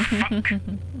 Fuck.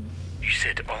 You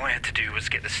said all I had to do was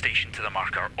get the station to the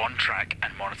marker on track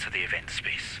and monitor the event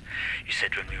space. You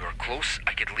said when we were close,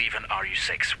 I could leave an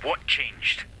RU6. What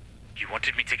changed? You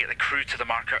wanted me to get the crew to the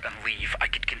marker and leave. I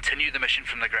could continue the mission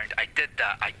from the ground. I did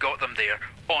that. I got them there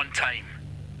on time.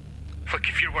 Look,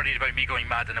 if you're worried about me going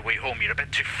mad on the way home, you're a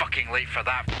bit too fucking late for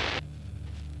that.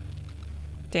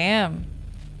 Damn.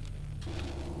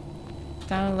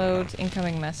 Download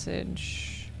incoming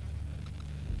message.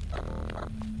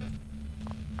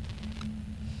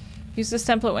 Use this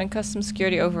template when custom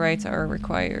security overrides are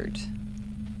required.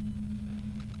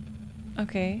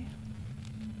 Okay.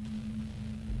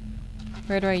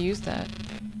 Where do I use that?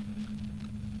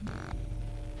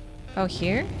 Oh,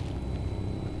 here?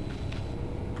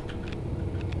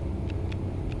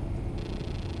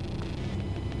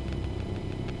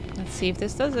 Let's see if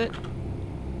this does it.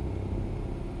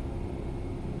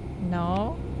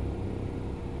 No.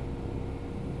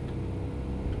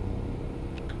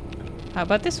 How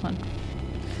about this one?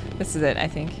 This is it, I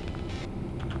think.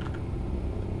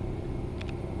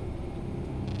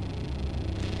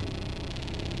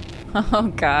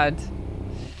 Oh god.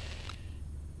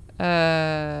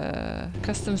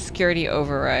 Custom security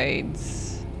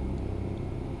overrides.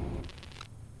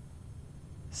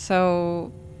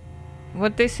 So,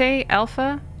 what'd they say?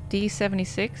 Alpha?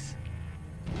 D76?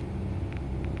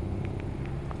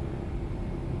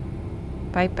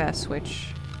 Bypass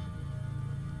switch.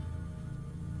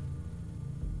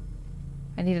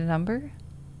 I need a number?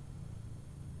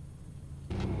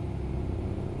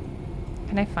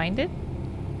 Can I find it?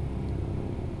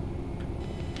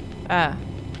 Ah.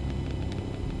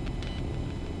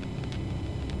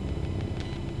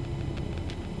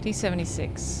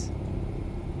 D76.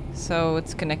 So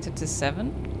it's connected to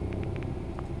 7?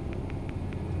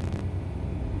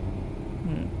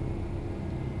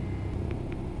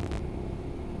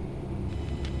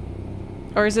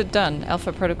 Or is it done?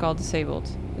 Alpha protocol disabled.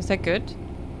 Is that good?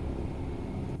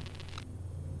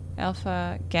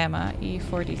 Alpha Gamma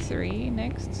E43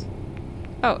 next.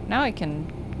 Oh, now I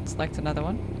can select another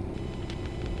one.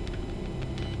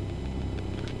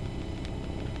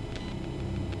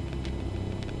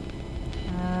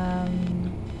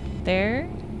 There.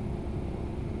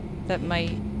 That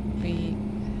might be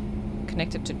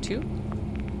connected to 2.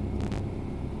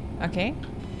 Okay.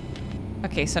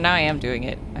 Okay, so now I am doing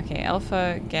it. Okay,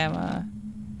 Alpha, Gamma.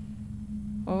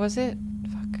 What was it?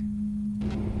 Fuck.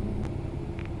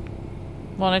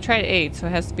 Well, I tried 8, so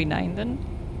it has to be 9 then.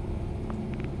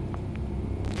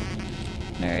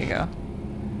 There you go.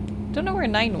 Don't know where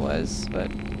 9 was, but...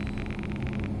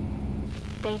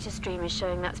 Data stream is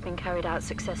showing that's been carried out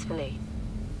successfully.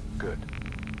 Good.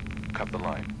 Cut the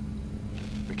line.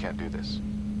 We can't do this.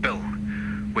 Bill,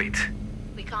 wait.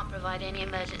 We can't provide any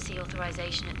emergency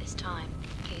authorization at this time.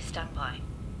 Please stand by.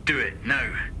 Do it now.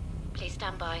 Please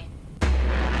stand by.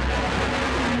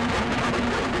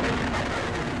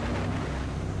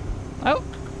 Oh!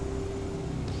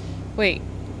 Wait.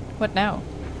 What now?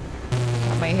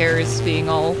 My hair is being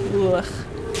all... Ugh. I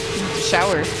need to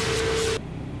shower.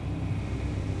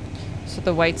 So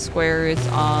the white square is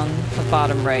on the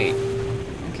bottom right.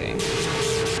 Okay.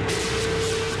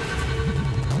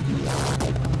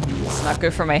 It's not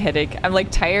good for my headache. I'm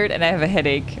like tired and I have a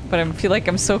headache, but I feel like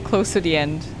I'm so close to the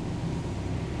end.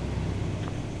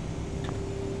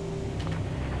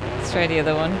 Let's try the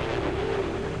other one.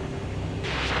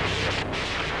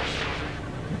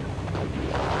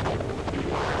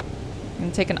 I'm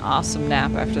gonna take an awesome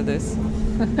nap after this.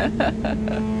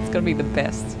 It's gonna be the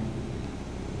best.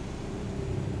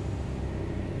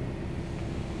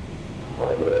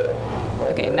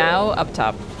 Okay, now up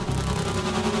top.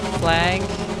 Flag.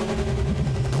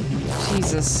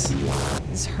 Jesus.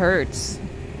 This hurts.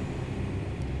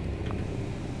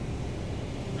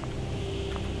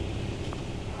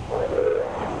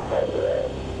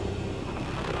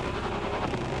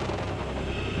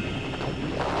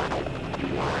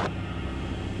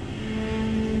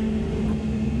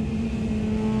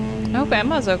 I hope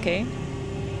Emma's okay.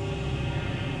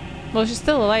 Well, she's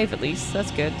still alive at least.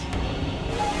 That's good.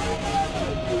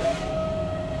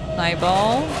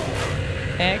 Eyeball.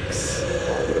 X.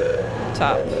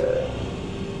 Top.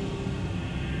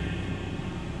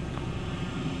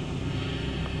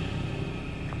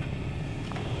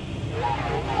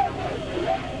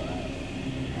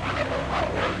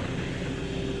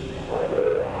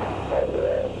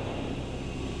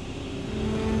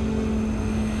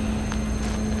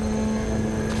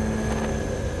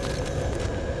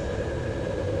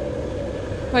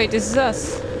 Wait, this is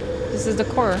us. This is the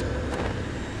core.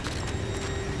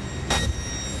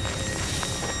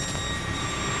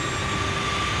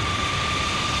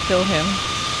 Kill him.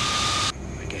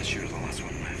 I guess you're the last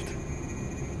one left.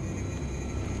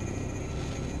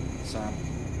 Sam.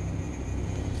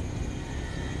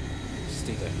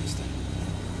 Stay there, mister.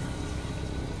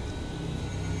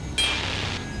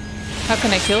 How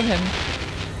can I kill him?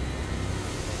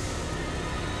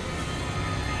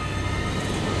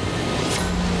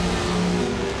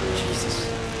 Jesus.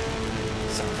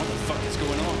 Sam, what the fuck is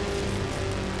going on?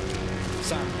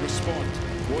 Sam, respond.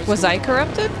 Was I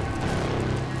corrupted?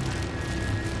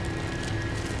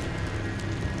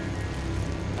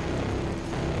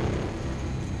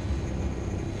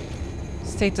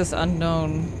 Status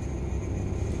unknown.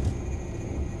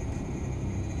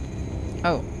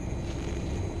 Oh.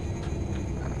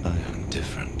 I am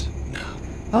different now.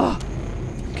 Oh!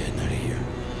 I'm getting out of here.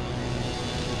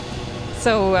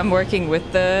 So I'm working with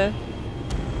the...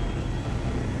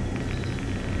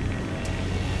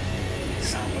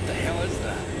 Sam, what the hell is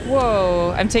that?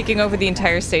 Whoa! I'm taking over the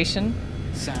entire station.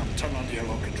 Sam, turn on the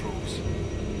airlock controls.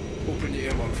 Open the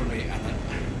airlock for me and then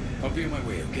I'll be on my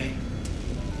way, okay?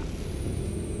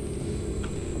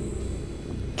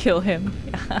 Kill him.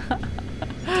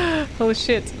 Oh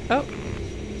shit. Oh.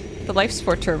 The life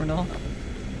support terminal.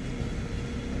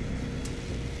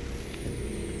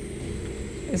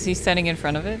 Is he standing in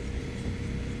front of it?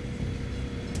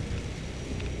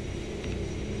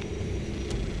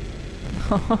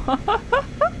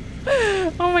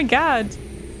 Oh my god.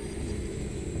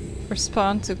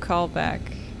 Respond to callback.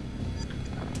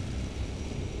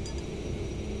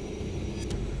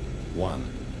 1.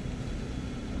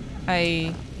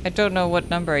 I don't know what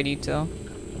number I need to.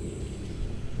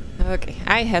 Okay,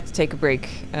 I had to take a break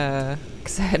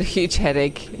because I had a huge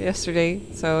headache yesterday.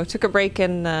 So I took a break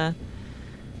and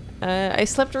I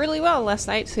slept really well last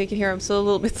night, so you can hear I'm still a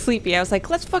little bit sleepy. I was like,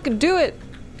 let's fucking do it!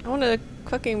 I want to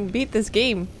fucking beat this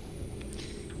game.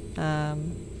 So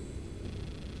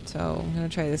I'm gonna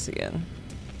try this again.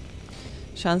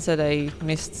 Sean said I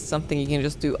missed something you can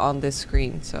just do on this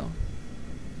screen, so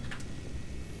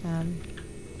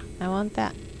I want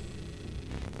that.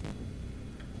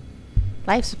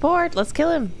 Life support, let's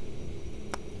kill him.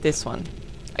 This one.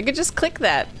 I could just click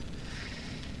that.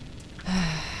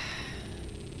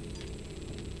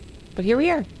 But here we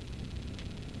are.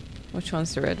 Which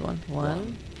one's the red one?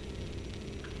 1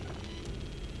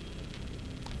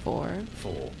 4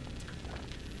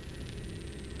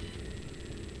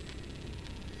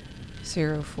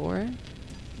 0 4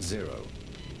 0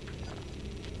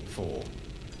 4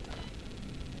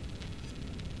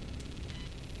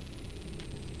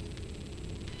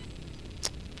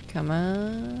 Come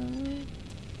on.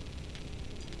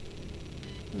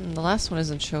 The last one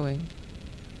isn't showing.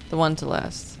 The one to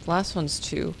last. The last one's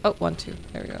 2. Oh, 1 2.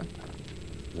 There we go.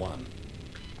 1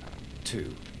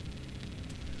 2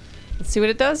 Let's see what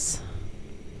it does.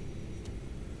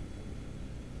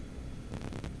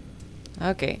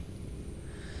 Okay.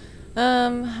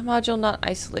 Module not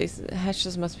isolated.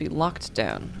 Hatches must be locked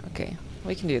down. Okay,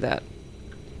 we can do that.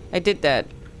 I did that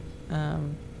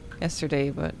yesterday,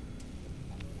 but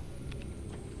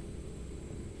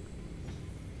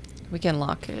we can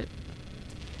lock it.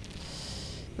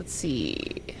 Let's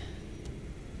see.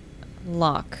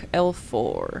 Lock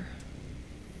L4.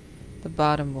 The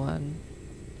bottom one.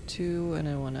 2 and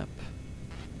then 1 up.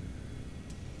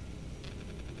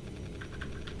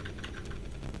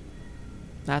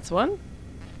 That's one.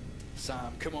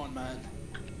 Sam, come on, man.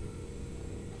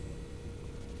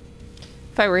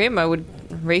 If I were him, I would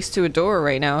race to a door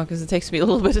right now because it takes me a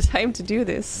little bit of time to do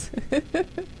this.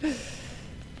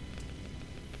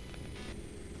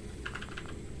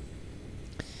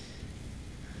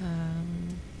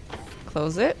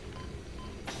 Close it.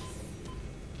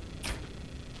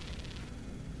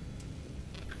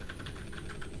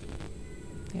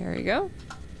 There we go.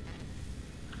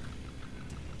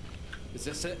 Is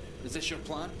this it? Is this your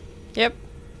plan? Yep.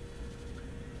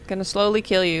 Gonna slowly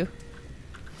kill you.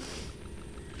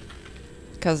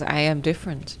 Because I am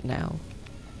different now.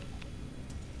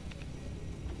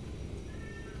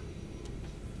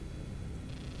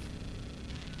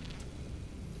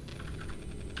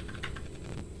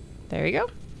 There you go.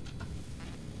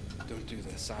 Don't do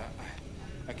this.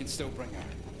 I can still bring her.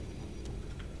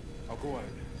 I'll go out.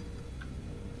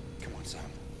 Come on, Sam.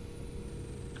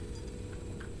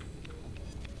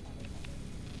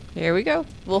 Here we go.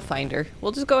 We'll find her.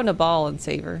 We'll just go in a ball and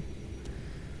save her.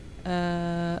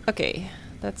 Okay.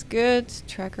 That's good.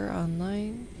 Tracker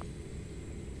online.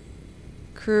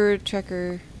 Crew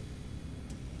tracker.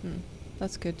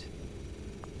 That's good.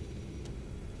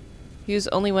 Use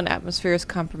only when atmosphere is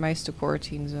compromised to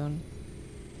quarantine zone.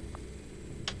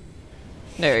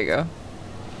 There you go.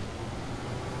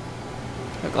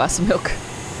 A glass of milk.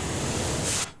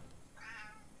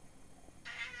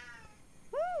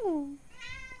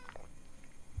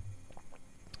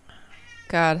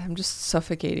 God, I'm just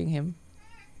suffocating him.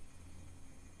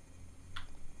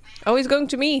 Oh, he's going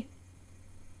to me.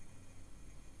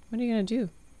 What are you gonna do?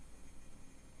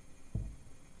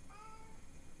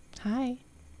 Hi.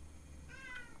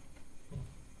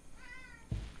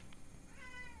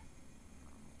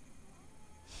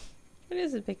 What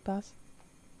is it, Big Boss?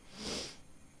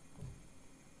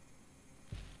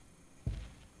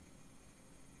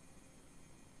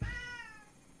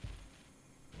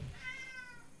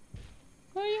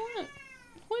 What do you want?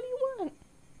 What do you want?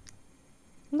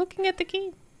 I'm looking at the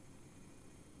key.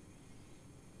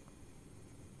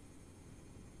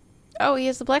 Oh, he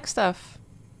has the black stuff.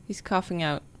 He's coughing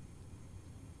out.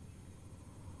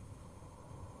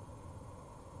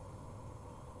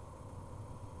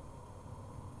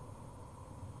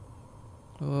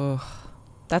 Ugh.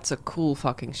 That's a cool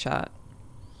fucking shot.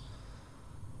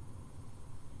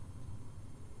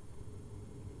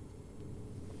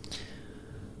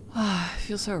 I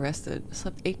feel so rested. I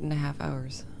slept 8.5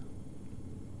 hours.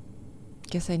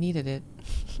 Guess I needed it.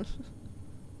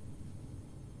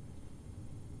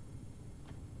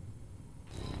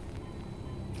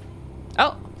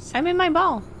 Oh, I'm in my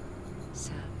ball.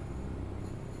 Sam,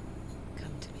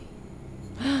 come to me.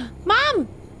 Mom!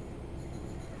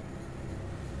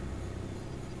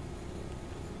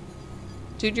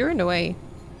 Dude, you're in the way.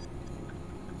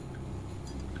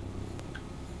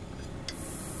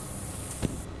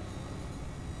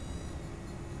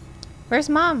 Where's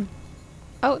Mom?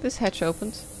 Oh, this hatch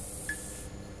opens.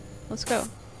 Let's go.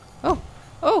 Oh,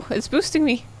 Oh, it's boosting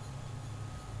me.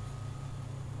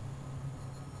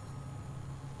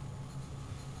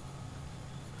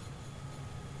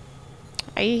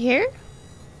 Are you here?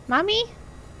 Mommy?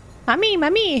 Mommy,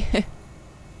 mommy!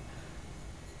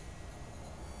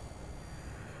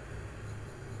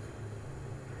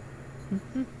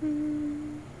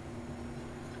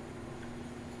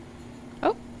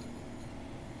 Oh.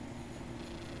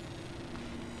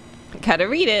 Gotta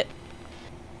read it.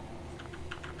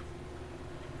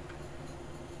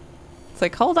 It's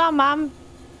like, hold on, Mom.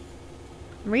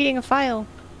 I'm reading a file.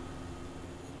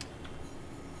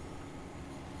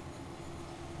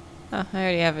 Oh, I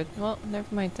already have it. Well,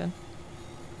 never mind then.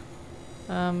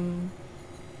 I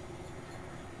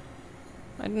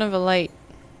don't have a light.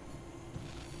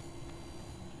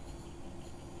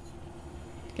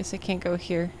 Guess I can't go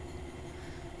here.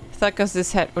 I thought because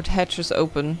this hatch was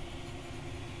open,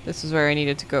 this is where I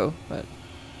needed to go, but...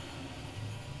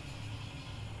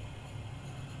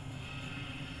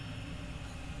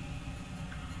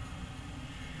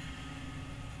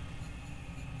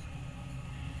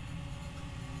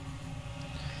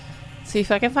 See if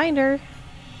I can find her.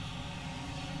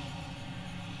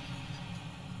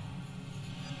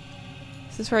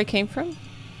 Is this where I came from?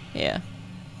 Yeah.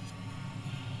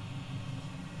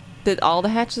 Did all the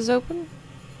hatches open?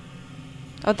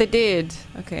 Oh, they did.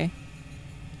 Okay.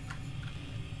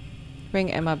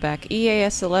 Bring Emma back.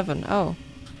 EAS 11. Oh.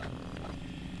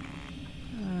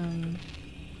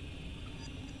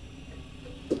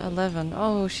 11.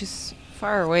 Oh, she's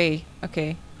far away.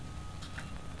 Okay.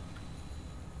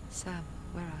 Sam,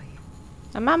 where are you?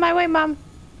 I'm on my way, Mom.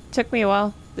 Took me a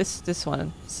while. This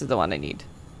one. This is the one I need.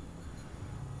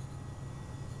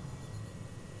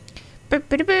 I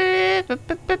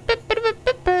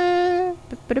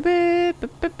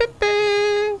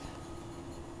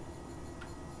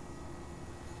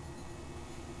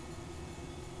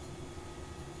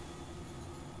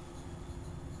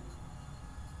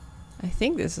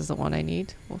think this is the one I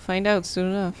need. We'll find out soon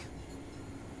enough.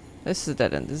 This is a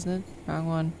dead end, isn't it? Wrong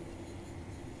one.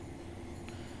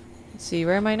 Let's see,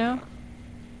 where am I now?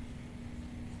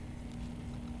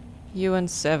 UN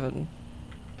 7.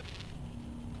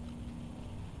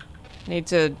 I need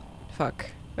to... Fuck.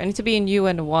 I need to be in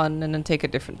UN 1 and then take a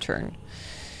different turn.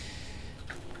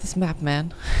 This map,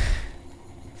 man.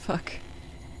 Fuck.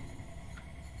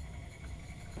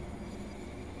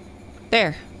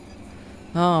 There.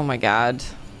 Oh my god.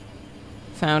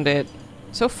 Found it.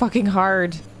 So fucking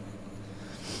hard.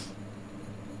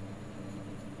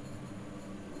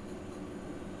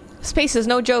 Space is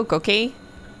no joke, okay?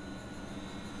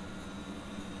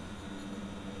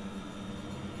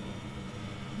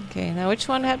 Okay, now which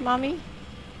one had mommy?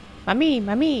 Mommy,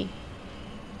 mommy!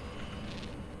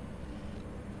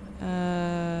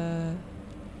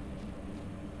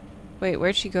 Wait,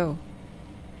 where'd she go?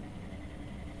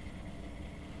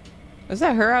 Was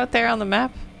that her out there on the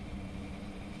map?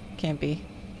 Can't be.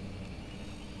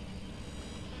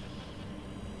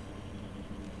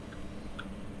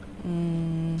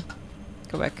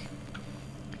 Go back.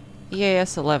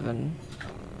 EAS 11.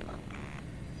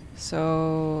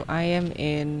 So I am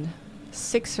in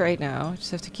 6 right now.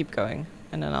 Just have to keep going.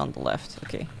 And then on the left.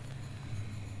 Okay.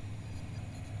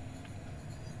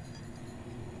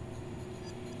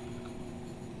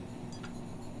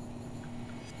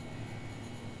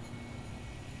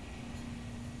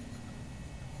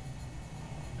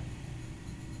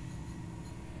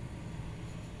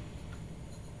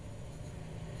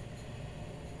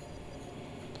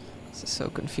 This is so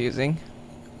confusing.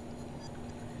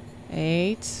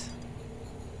 8,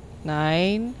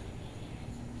 9.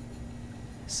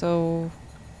 So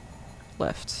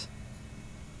left.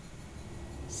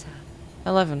 Sam,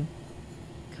 11.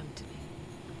 come to me.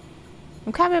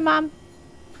 I'm coming, Mom.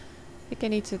 I think I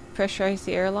need to pressurize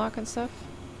the airlock and stuff.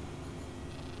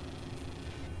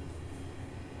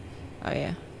 Oh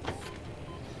yeah.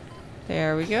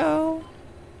 There we go.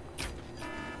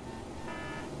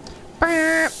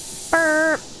 Burp,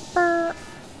 burp, burp.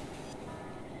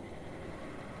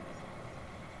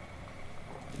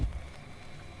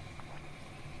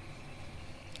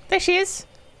 There she is.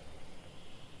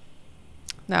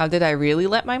 Now, did I really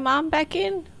let my mom back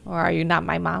in? Or are you not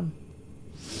my mom?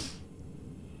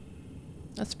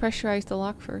 Let's pressurize the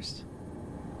lock first.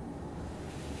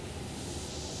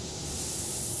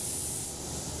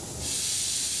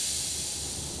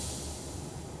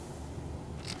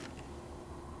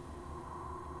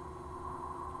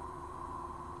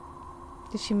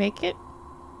 Did she make it?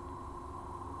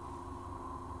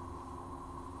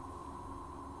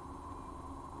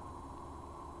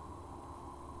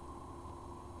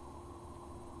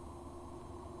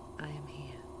 I am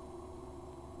here.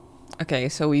 Okay,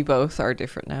 so we both are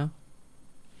different now.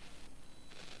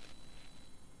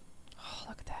 Oh,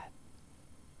 look at that.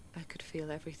 I could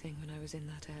feel everything when I was in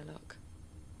that airlock.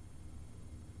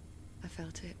 I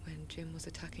felt it when Jim was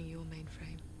attacking your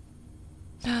mainframe.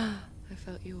 I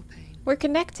felt your pain. We're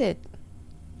connected.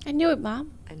 I knew it,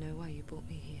 Mom. I know why you brought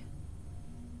me here.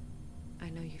 I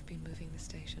know you've been moving the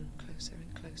station closer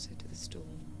and closer to the storm.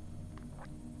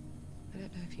 I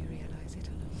don't know if you realize it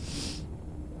or not.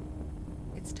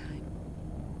 It's time.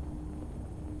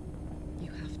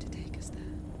 You have to take us there.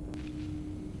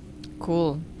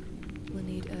 Cool. We'll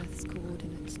need Earth's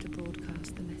coordinates to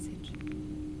broadcast the message.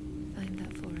 Find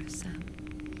that for us, Sam.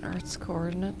 Earth's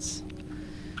coordinates.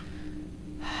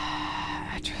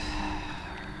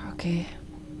 Okay.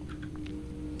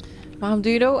 Mom, do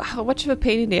you know how much of a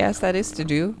pain in the ass that is to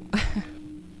do?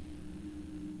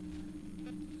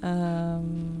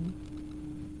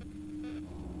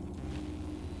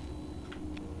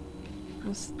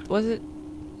 Was it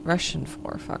Russian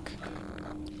for? Fuck.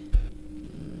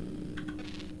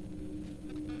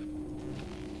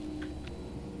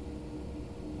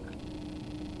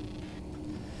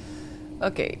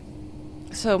 Okay.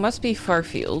 So it must be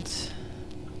Farfield.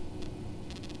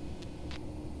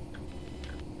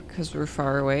 Because we're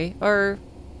far away. Or...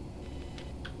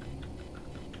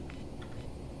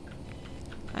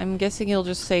 I'm guessing he'll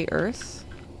just say Earth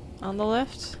on the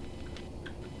left.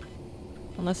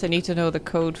 Unless I need to know the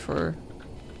code for...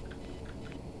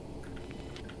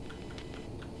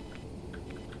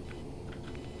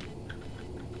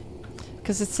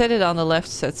 Because it said it on the left,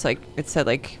 so it's like... It said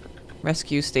like...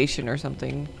 Rescue station or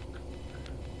something.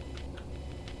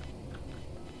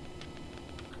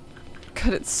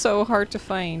 God, it's so hard to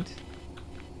find.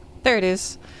 There it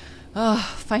is.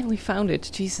 Ah, finally found it.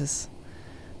 Jesus.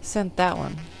 Sent that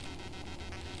one.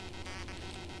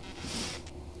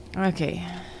 Okay.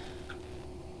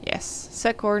 Yes.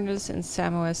 Set coordinates in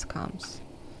SamOS comms.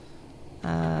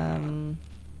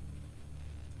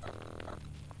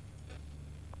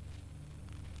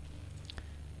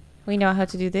 We know how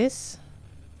to do this.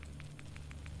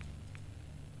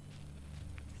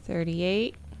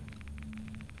 38.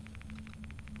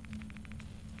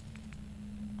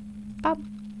 Up.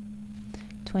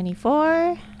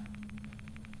 24.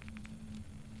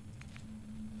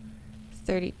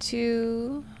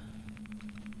 32.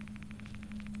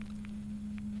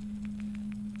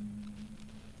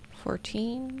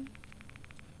 14.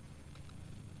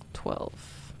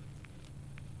 12.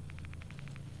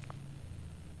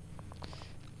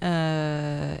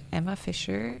 Emma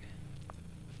Fisher.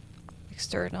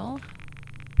 External.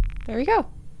 There we go.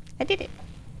 I did it.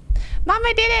 Mom,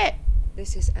 I did it!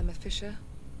 This is Emma Fisher.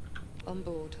 On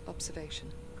board, observation.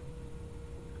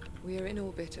 We are in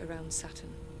orbit around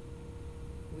Saturn.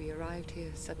 We arrived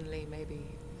here suddenly, maybe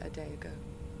a day ago.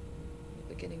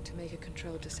 We're beginning to make a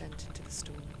controlled descent into the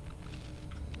storm.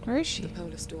 Where is she? The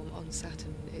polar storm on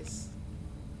Saturn is...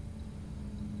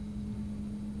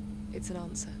 It's an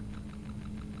answer.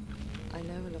 I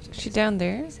know a lot of... She down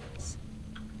there?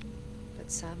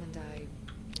 But Sam and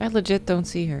I legit don't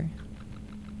see her.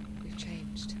 We've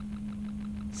changed.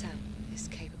 Sam is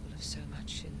capable of so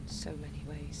much in so many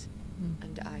ways.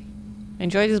 And I...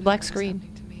 Enjoy this black screen.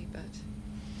 To me, but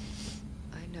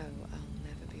I know I'll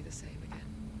never be the same again.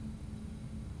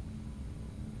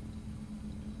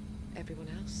 Everyone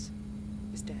else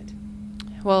is dead.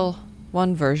 Well,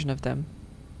 one version of them.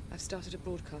 I've started a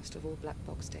broadcast of all black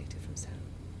box data from Sam.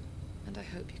 And I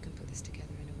hope you can put this together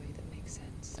in a way that makes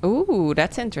sense. Ooh,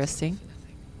 that's interesting.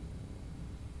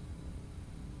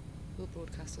 We'll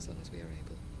broadcast as long as we are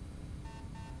able.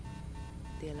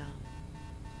 The alarm.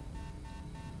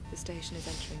 The station is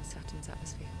entering Saturn's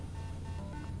atmosphere.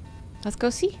 Let's go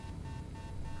see.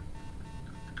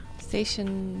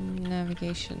 Station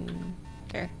navigation.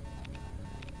 There.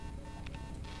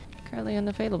 Currently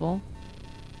unavailable.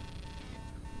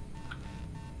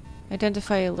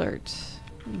 Identify alert.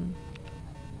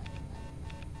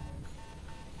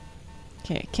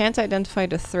 Okay, can't identify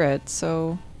the thread,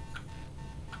 so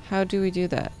how do we do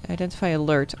that? Identify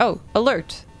alert. Oh,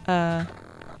 alert!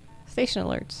 Station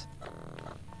alerts.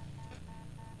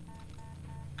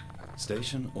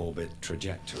 Station orbit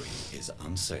trajectory is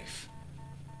unsafe.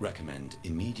 Recommend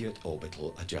immediate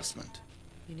orbital adjustment.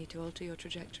 You need to alter your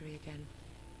trajectory again.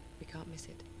 We can't miss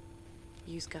it.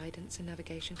 Use guidance and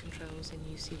navigation controls in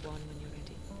UC-1 when you're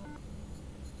ready.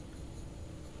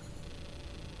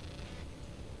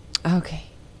 Okay.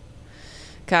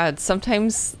 God,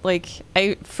 sometimes, like,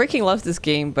 I freaking love this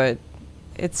game, but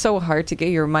it's so hard to get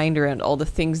your mind around all the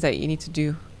things that you need to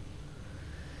do.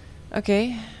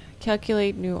 Okay.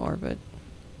 Calculate new orbit.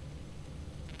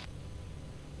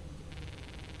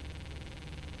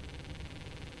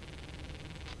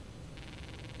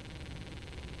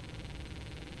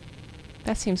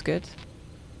 That seems good.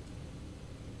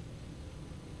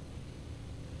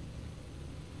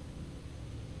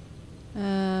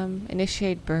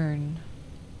 Initiate burn.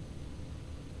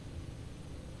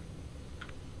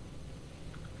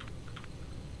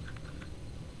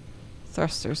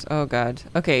 Thrusters. Oh god.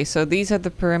 Okay, so these are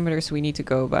the perimeters we need to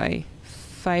go by.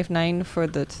 5-9 for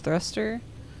the thruster.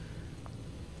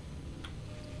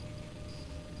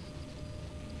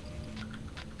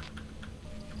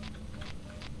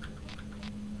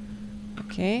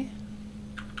 Okay.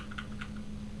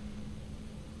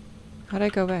 How'd I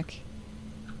go back?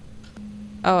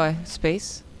 Oh,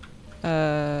 space?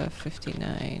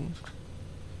 59.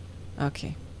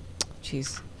 Okay.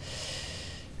 Jeez.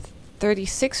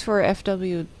 36 for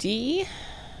FWD.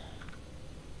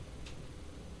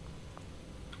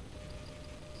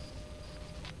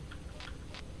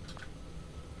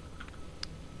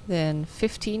 Then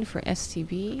 15 for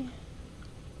STB.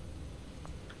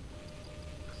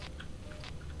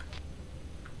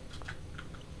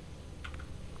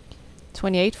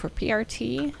 $28 for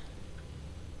PRT.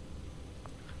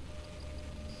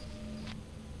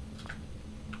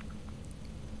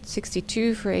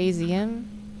 $62 for AZM.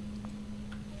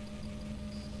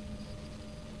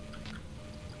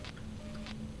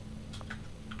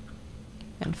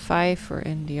 And 5 for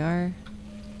NDR.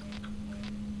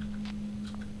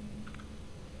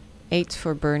 8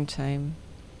 for burn time.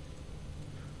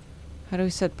 How do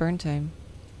we set burn time?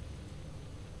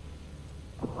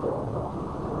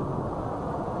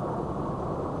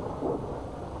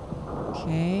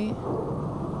 Okay.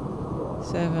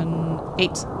 7,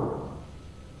 8.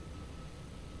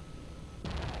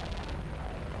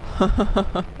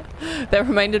 That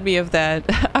reminded me of that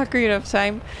Ocarina of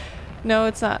Time. No,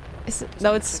 it's not.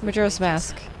 No, it's Majora's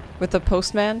Mask with the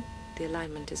postman. The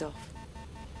alignment is off.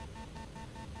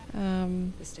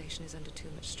 The station is under too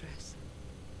much stress.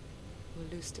 We'll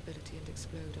lose stability and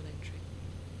explode on entry.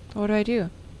 What do I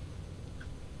do?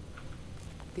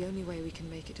 The only way we can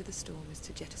make it to the storm is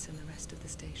to jettison the rest of the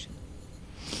station.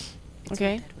 It's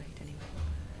Okay. dead weight anyway.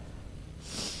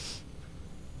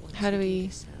 Once How do we...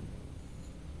 this,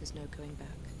 there's no going back.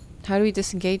 How do we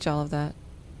disengage all of that?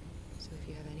 So if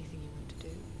you have anything you want to do,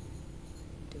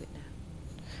 do it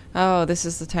now. Oh, this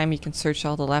is the time you can search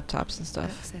all the laptops and stuff.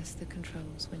 Access the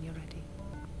controls when you're ready.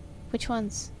 Which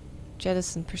ones?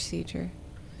 Jettison procedure.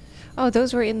 Oh,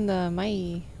 those were in the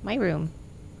my room.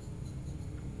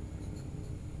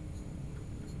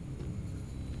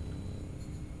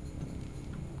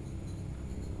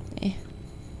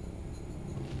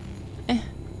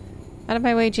 Out of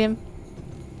my way, Jim.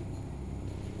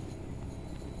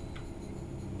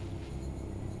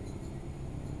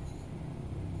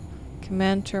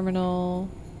 Command terminal.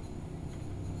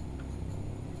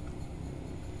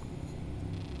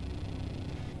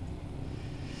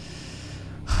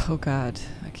 Oh god,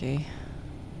 okay.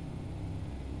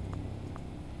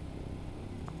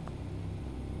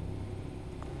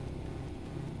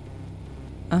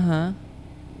 Uh-huh.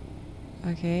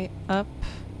 Okay, up,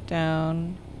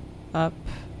 down, up,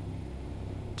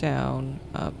 down,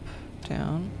 up,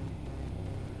 down.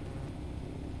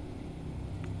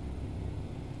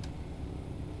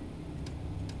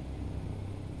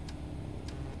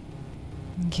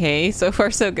 Okay, so far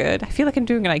so good. I feel like I'm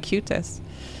doing an IQ test.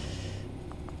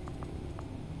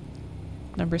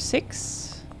 Number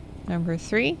 6, number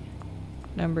 3,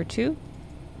 number 2,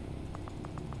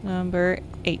 number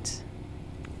 8.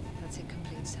 That's it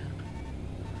complete, Sam.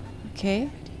 Okay.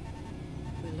 Ready.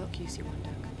 We'll lock UC1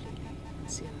 down completely and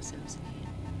seal ourselves in here.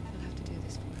 We'll have to do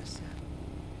this for us, Sam.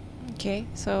 Okay,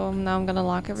 so now I'm gonna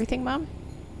lock everything, Mom.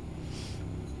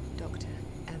 Dr.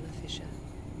 Emma Fisher,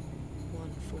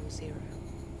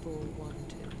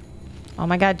 140412. Oh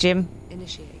my god, Jim.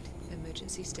 Initiate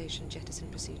emergency station jettison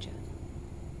procedure.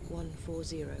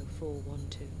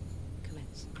 140412.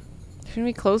 Commence. Shouldn't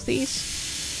we close these?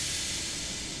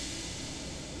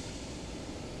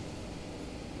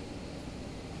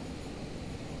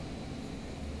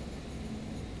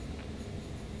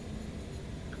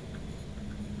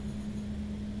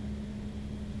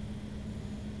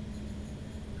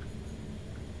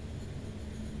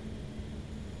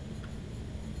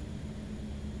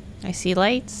 I see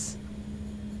lights.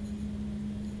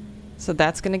 So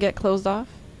that's gonna get closed off?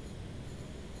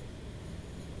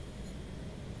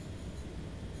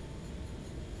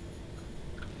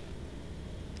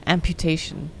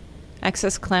 Amputation.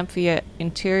 Access clamp via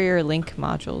interior link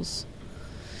modules.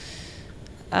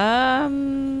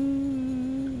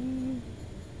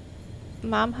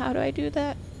 Mom, how do I do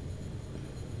that?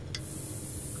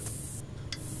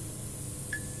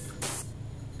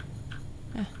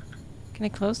 Can I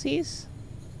close these?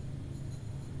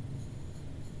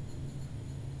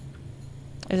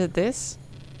 Is it this?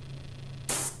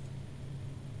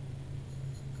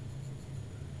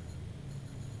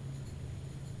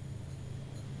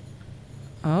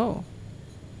 Oh.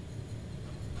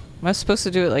 Am I supposed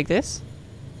to do it like this?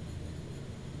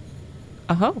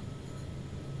 Oh.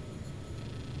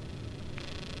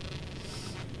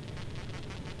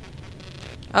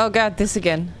 Oh god, this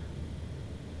again.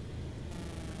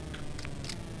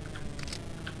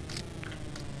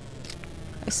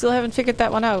 I still haven't figured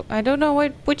that one out. I don't know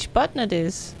which button it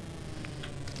is.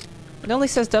 It only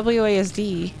says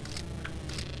WASD.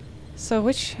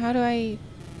 So how do I...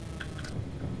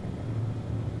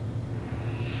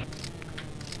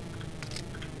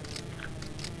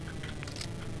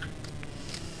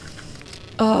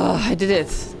 Oh, I did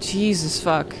it. Jesus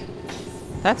fuck.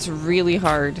 That's really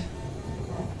hard.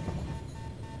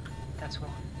 That's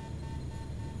one.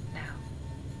 Now,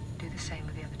 do the same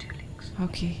with the other 2 links.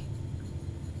 Okay.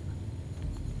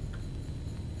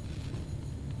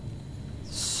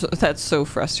 So, that's so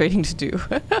frustrating to do.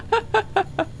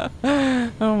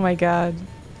 Oh my god.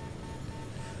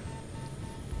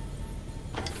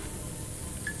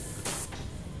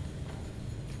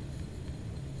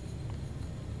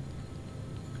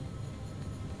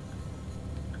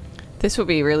 This would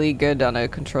be really good on a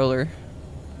controller.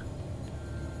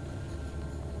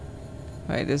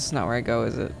 Wait, this is not where I go,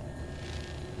 is it?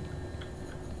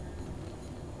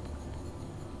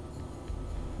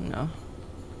 No.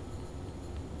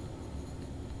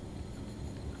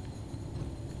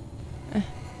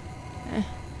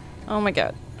 Oh my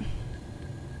god.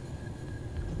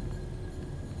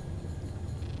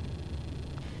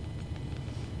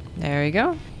 There we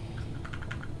go.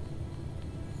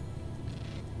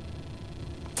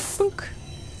 Book.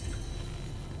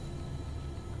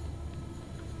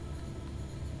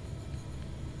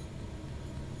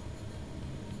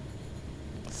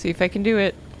 See if I can do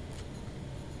it.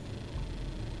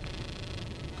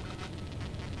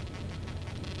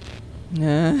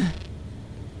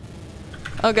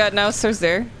 Oh god, now it starts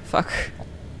there. Fuck.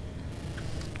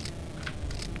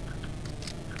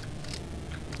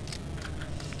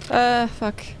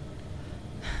 Fuck.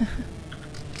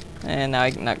 And now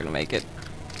I'm not gonna make it.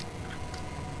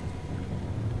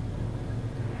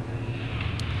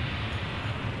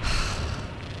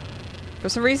 For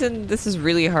some reason, this is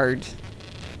really hard.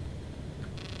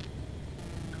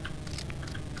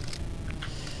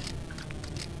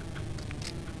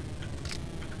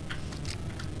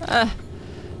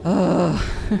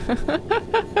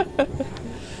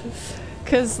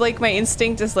 Because, like, my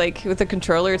instinct is, like, with the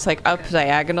controller, it's, like, up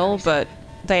diagonal, but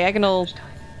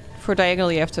for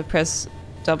diagonal, you have to press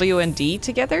W and D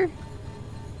together.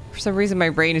 For some reason, my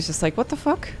brain is just like, what the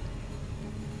fuck?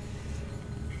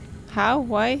 How?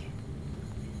 Why?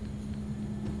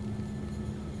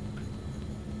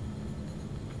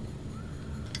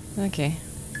 Okay.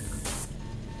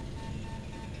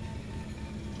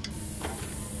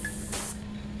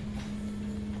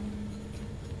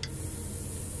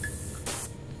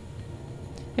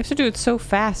 You have to do it so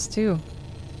fast, too.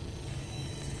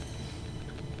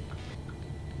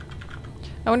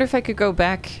 I wonder if I could go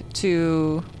back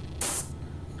to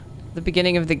the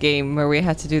beginning of the game where we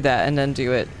had to do that and then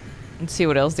do it and see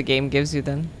what else the game gives you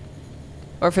then.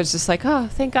 Or if it's just like, oh,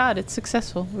 thank God, it's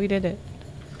successful. We did it.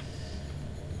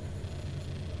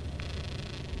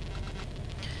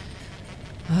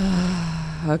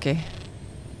 Okay.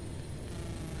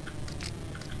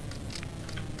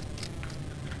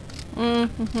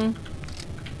 Mm-hmm.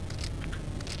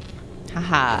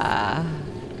 Haha.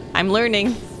 I'm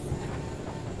learning.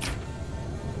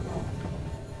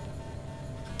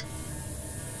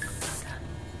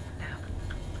 Now,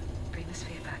 bring the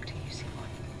sphere back to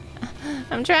UC1.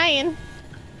 I'm trying.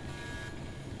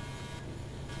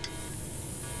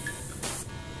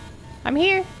 I'm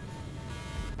here.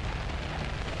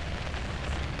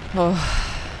 Oh,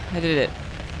 I did it.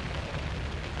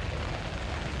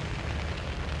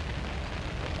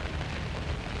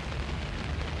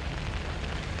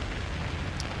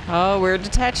 Oh, we're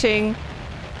detaching.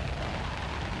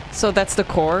 So that's the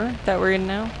core that we're in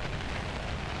now?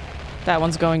 That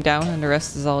one's going down and the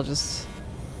rest is all just...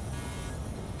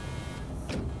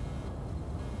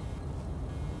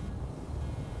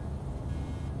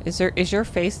 Is your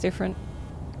face different?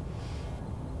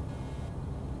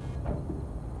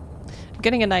 I'm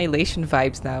getting Annihilation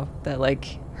vibes now. That,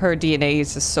 like, her DNA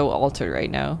is just so altered right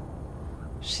now.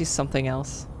 She's something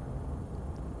else.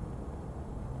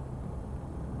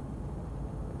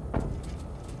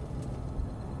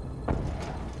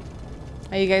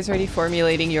 Are you guys already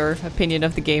formulating your opinion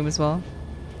of the game as well?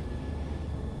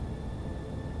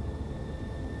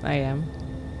 I am.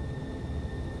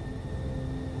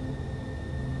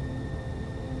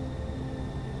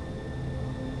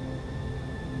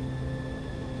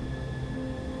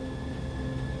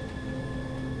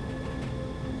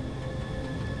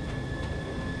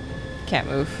 Can't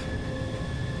move.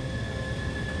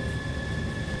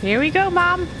 Here we go,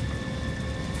 Mom.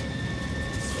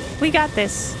 We got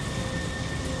this.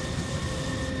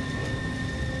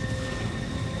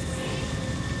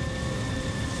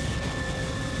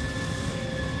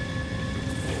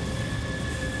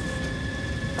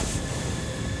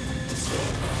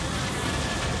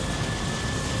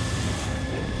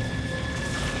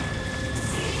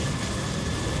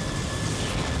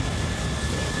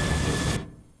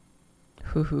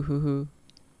 Hoo hoo hoo hoo.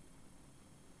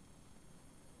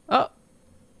 Oh.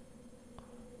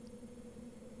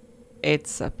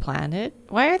 It's a planet?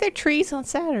 Why are there trees on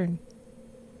Saturn?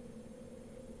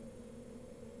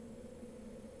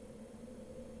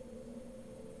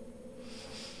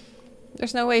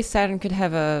 There's no way Saturn could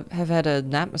have had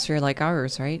an atmosphere like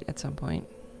ours, right? At some point.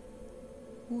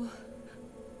 What?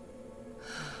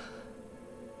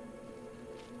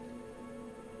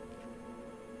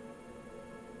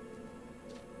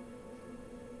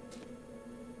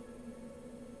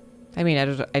 I mean,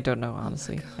 I don't know,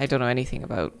 honestly. I don't know anything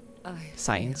about I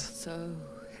science. feel so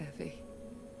heavy.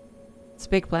 It's a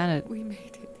big planet. We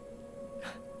made it.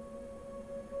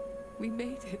 We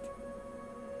made it.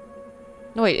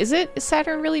 No, wait, is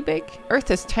Saturn really big?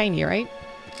 Earth is tiny, right?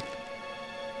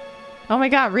 Oh my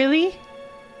god, really?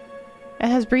 It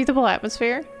has breathable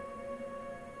atmosphere?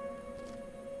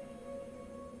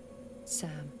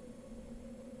 Sam.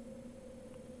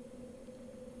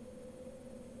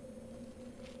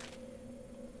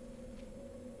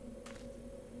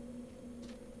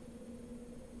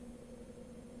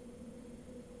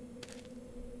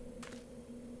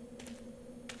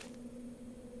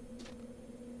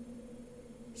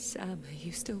 Sam, are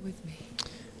you still with me?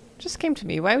 Just came to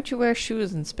me. Why would you wear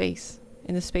shoes in space?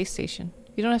 In the space station?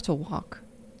 You don't have to walk.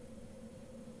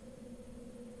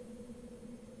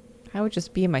 I would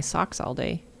just be in my socks all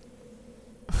day.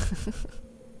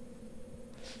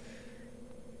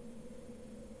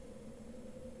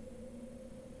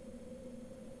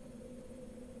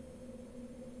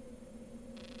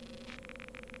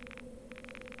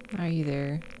 Are you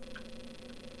there?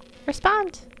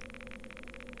 Respond!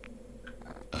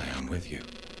 I am with you.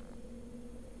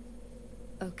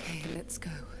 Okay, let's go.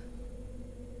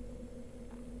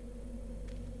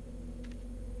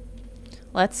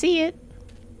 Let's see it.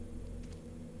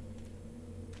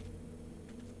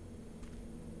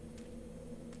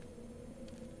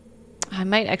 I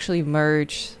might actually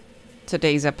merge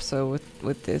today's episode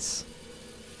with this.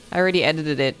 I already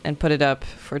edited it and put it up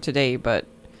for today, but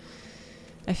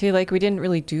I feel like we didn't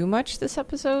really do much this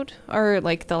episode, or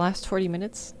like the last 40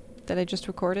 minutes that I just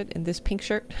recorded in this pink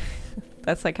shirt.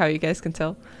 That's like how you guys can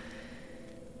tell.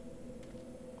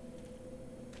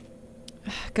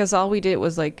 Because all we did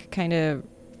was like kind of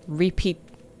repeat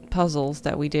puzzles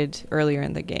that we did earlier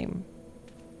in the game.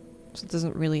 So it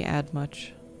doesn't really add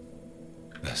much.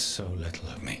 There's so little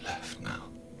of me left now.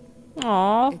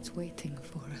 Aww. It's waiting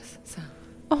for us, Sam.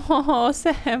 Oh,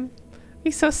 Sam.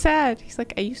 He's so sad. He's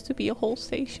like, I used to be a whole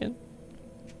station.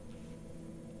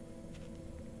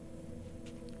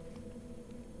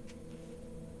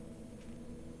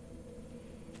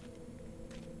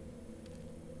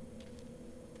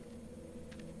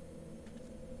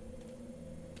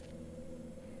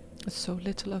 There's so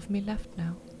little of me left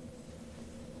now.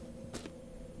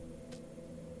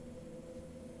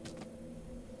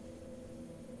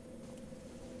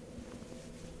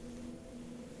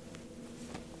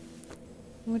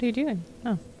 What are you doing?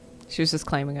 Oh, she was just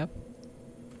climbing up.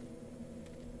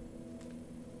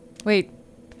 Wait,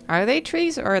 are they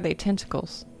trees or are they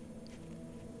tentacles?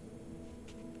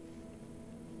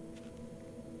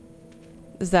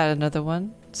 Is that another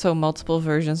one? So multiple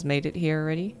versions made it here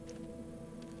already?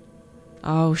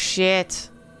 Oh shit.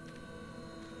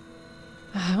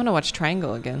 I want to watch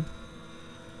Triangle again.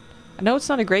 I know it's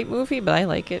not a great movie, but I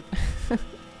like it.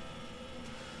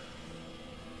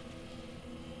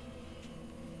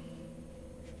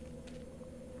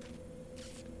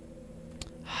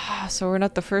 So we're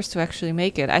not the first to actually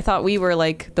make it. I thought we were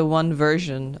like the one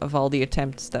version of all the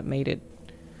attempts that made it.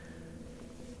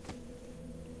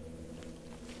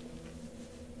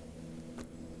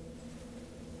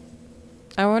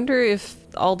 I wonder if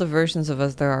all the versions of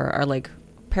us there are like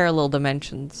parallel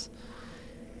dimensions.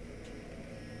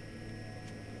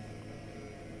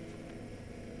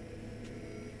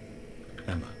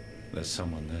 Emma, there's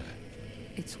someone there.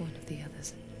 It's one of the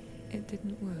others. It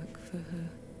didn't work for her.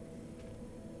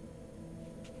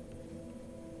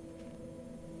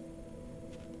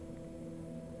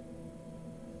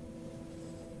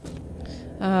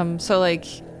 So like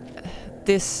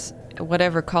this,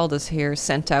 whatever called us here,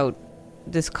 sent out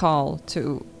this call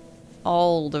to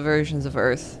all the versions of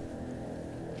Earth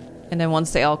And then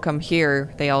once they all come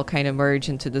here, they all kind of merge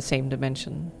into the same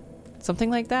dimension.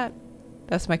 Something like that.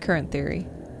 That's my current theory.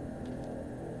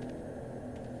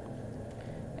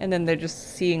 And then they're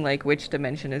just seeing like which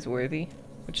dimension is worthy.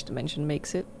 Which dimension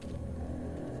makes it.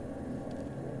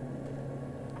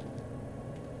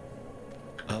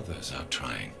 Others are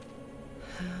trying.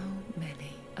 How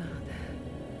many are there?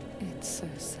 It's so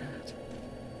sad.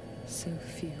 So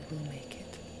few will make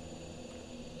it.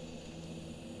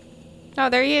 Oh,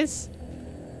 there he is.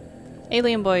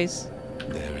 Alien boys.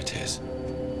 There it is.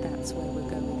 That's where we're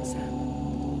going,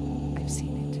 Sam. I've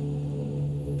seen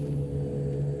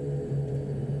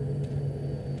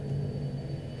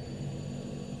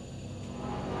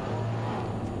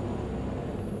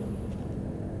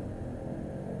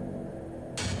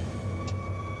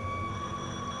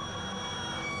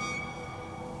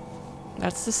it.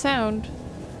 That's the sound.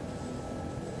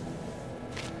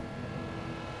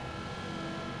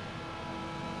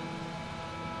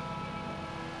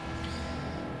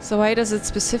 So why does it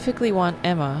specifically want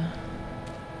Emma?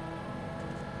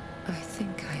 I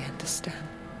think I understand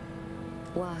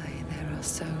why there are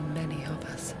so many of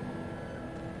us.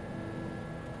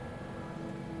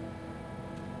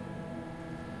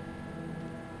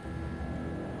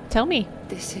 Tell me.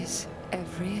 This is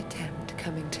every attempt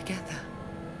coming together.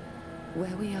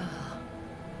 Where we are.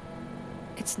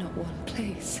 It's not one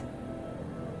place.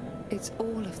 It's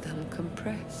all of them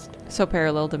compressed. So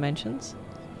parallel dimensions?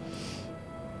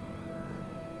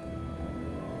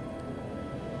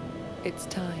 It's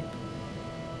time.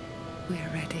 We're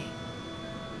ready.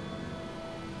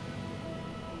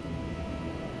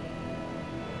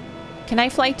 Can I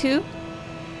fly too?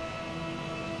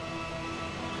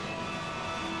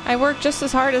 I work just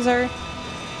as hard as her.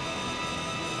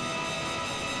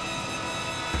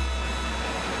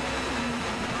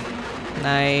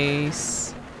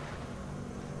 Nice.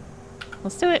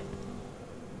 Let's do it.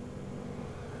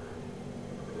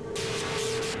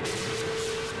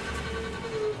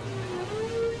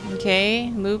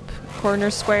 Okay, loop,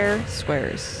 corner, square,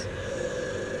 squares.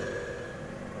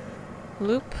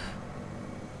 Loop,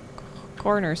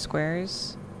 corner,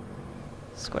 squares,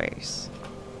 squares.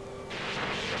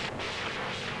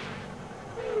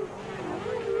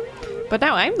 But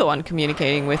now I'm the one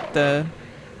communicating with the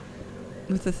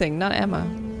thing, not Emma.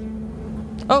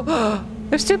 Oh,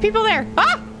 there's two people there.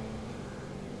 Ah!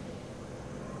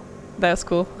 That's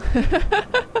cool.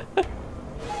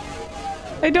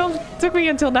 Took me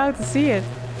until now to see it.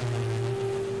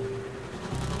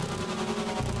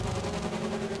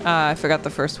 I forgot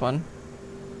the first one.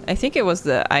 I think it was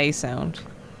the I sound.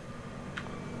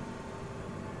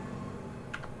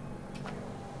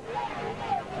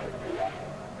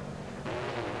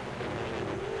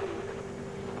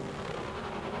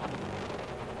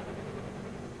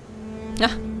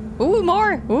 Ah. Ooh,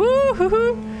 more! Ooh, hoo,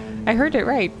 hoo. I heard it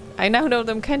right. I now know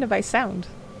them kind of by sound.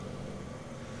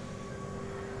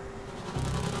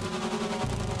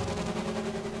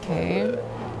 Okay.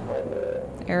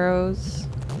 Arrows.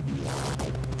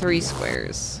 3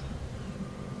 squares.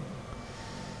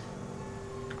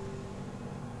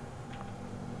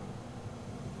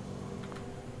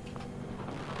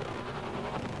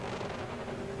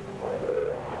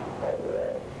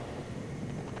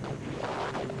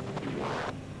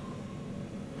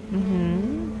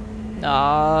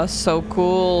 Ah, so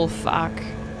cool. Fuck.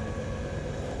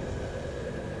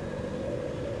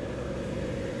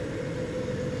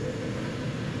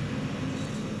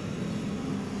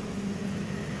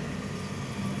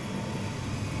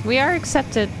 We are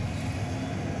accepted.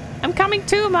 I'm coming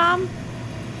too, Mom.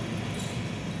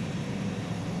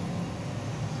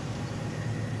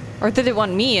 Or did it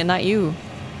want me and not you?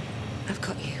 I've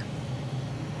got you.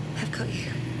 I've got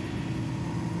you.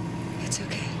 It's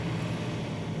okay.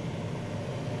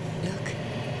 Look.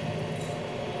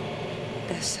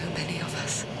 There's so many of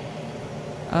us.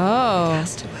 Oh. It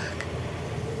has to work.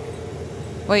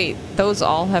 Wait, those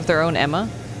all have their own Emma?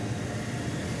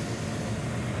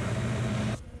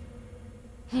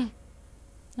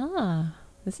 Ah,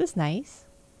 this is nice.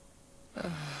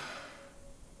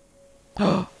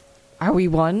 Are we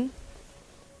one?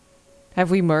 Have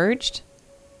we merged?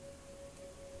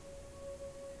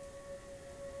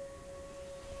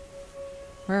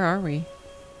 Where are we?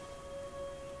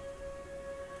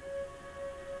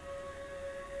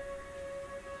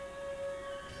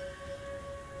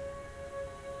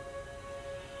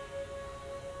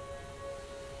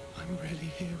 I'm really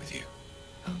here with you,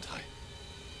 aren't I?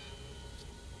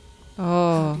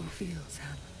 Oh. How do you feel,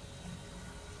 Sam?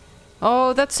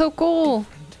 Oh, that's so cool.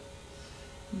 Different.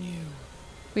 New.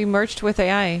 We merged with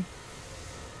AI.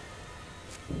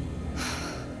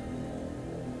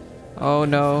 Oh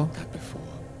no. That before,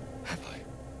 have I?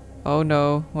 Oh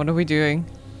no. What are we doing?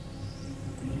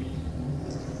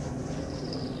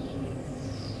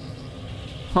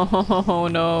 Oh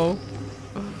no.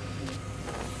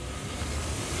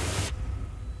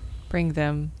 Bring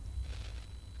them.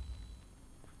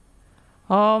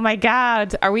 Oh my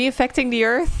god. Are we affecting the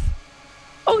Earth?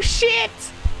 Oh shit!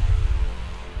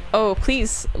 Oh,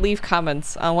 please leave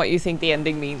comments on what you think the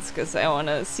ending means, because I want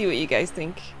to see what you guys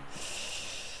think.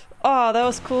 Oh, that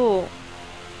was cool.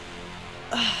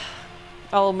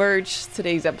 I'll merge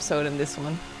today's episode in this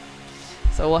one.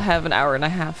 So we'll have an hour and a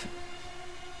half.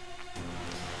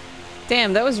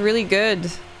 Damn, that was really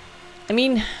good. I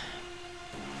mean,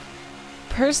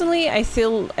 personally, I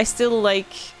still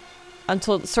like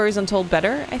Stories Untold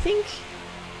better, I think.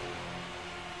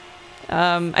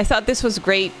 I thought this was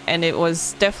great, and it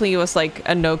was definitely like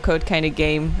a no-code kind of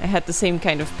game. I had the same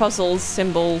kind of puzzles,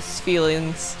 symbols,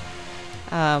 feelings.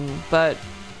 But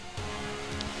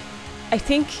I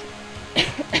think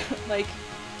like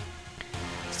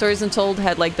Stories Untold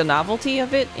had like the novelty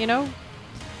of it, you know?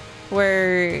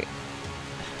 Where it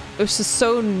was just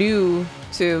so new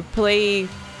to play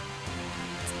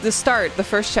the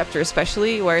first chapter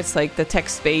especially, where it's like the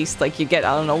text-based, like you get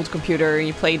on an old computer and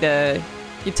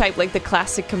you type like the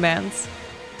classic commands.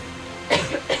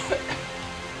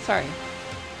 Sorry.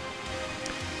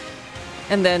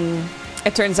 And then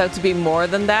it turns out to be more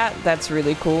than that. That's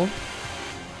really cool.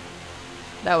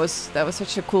 That was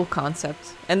such a cool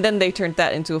concept. And then they turned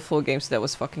that into a full game, so that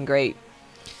was fucking great.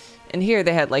 And here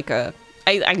they had like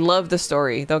I love the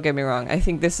story, don't get me wrong. I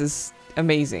think this is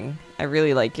amazing. I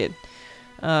really like it.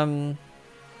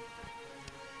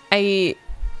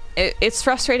 It's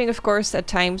frustrating, of course, at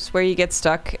times where you get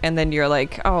stuck and then you're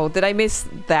like, oh, did I miss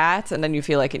that? And then you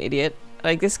feel like an idiot.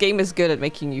 Like, this game is good at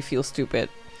making you feel stupid.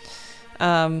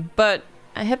 But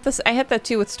I had that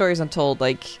too with Stories Untold.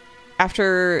 Like,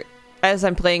 as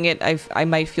I'm playing it, I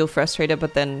might feel frustrated,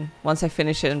 but then once I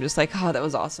finish it, I'm just like, oh, that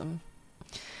was awesome.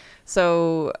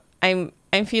 So I'm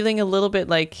feeling a little bit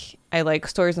like I like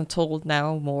Stories Untold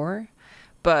now more,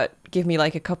 but give me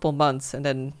like a couple months and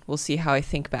then we'll see how I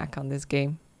think back on this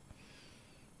game.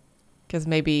 Because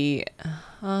maybe...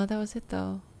 Oh, that was it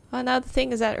though. Oh, now the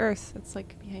thing is at Earth. It's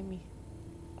like behind me.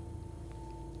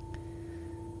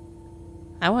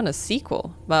 I want a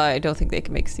sequel. Well, I don't think they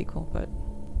can make a sequel, but...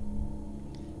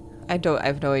 I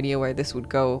have no idea where this would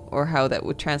go or how that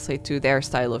would translate to their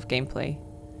style of gameplay.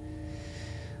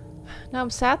 Now I'm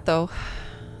sad though.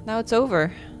 Now it's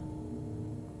over.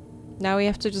 Now we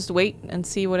have to just wait and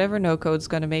see whatever no-code's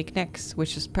gonna make next,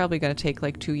 which is probably gonna take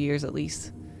like 2 years at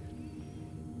least.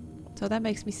 So that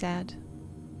makes me sad.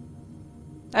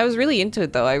 I was really into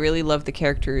it though. I really loved the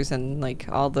characters and like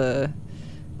all the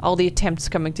attempts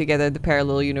coming together, the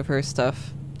parallel universe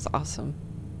stuff. It's awesome.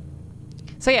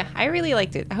 So yeah, I really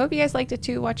liked it. I hope you guys liked it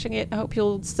too, watching it. I hope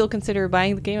you'll still consider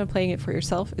buying the game and playing it for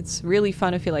yourself. It's really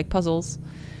fun if you like puzzles.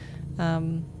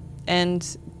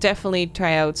 And definitely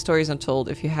try out Stories Untold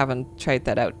if you haven't tried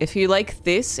that out. If you like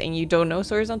this and you don't know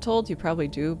Stories Untold, you probably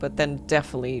do, but then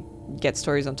definitely get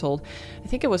Stories Untold. I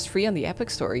think it was free on the Epic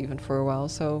Store even for a while,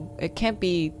 so it can't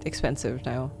be expensive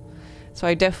now. So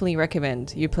I definitely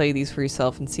recommend you play these for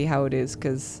yourself and see how it is,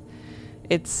 because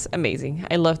it's amazing.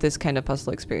 I love this kind of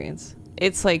puzzle experience.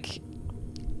 It's like...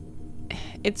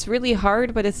 It's really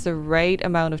hard, but it's the right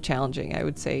amount of challenging, I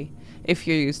would say, if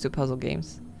you're used to puzzle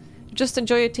games. Just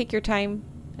enjoy it, take your time,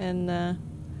 and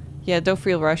yeah, don't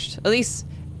feel rushed. At least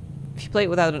if you play it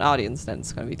without an audience, then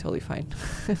it's gonna be totally fine.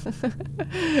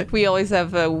 We always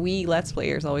have we Let's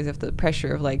Players always have the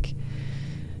pressure of like,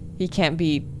 you can't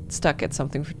be stuck at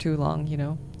something for too long, you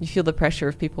know? You feel the pressure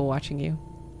of people watching you.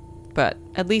 But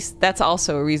at least that's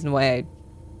also a reason why I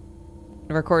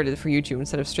recorded it for YouTube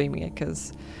instead of streaming it,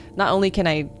 because not only can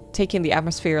I take in the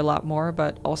atmosphere a lot more,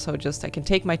 but also just I can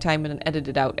take my time and edit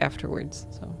it out afterwards,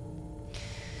 so.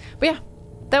 But yeah,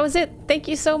 that was it. Thank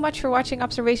you so much for watching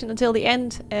Observation until the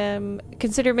end.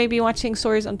 Consider maybe watching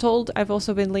Stories Untold. I've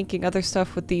also been linking other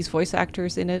stuff with these voice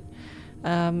actors in it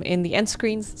in the end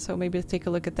screens, so maybe take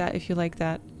a look at that if you like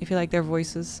that. If you like their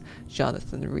voices.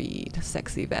 Jonathan Reed,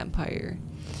 sexy vampire.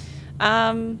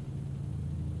 But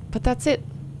that's it.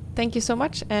 Thank you so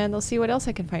much, and I'll see what else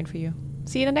I can find for you.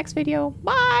 See you in the next video.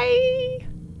 Bye!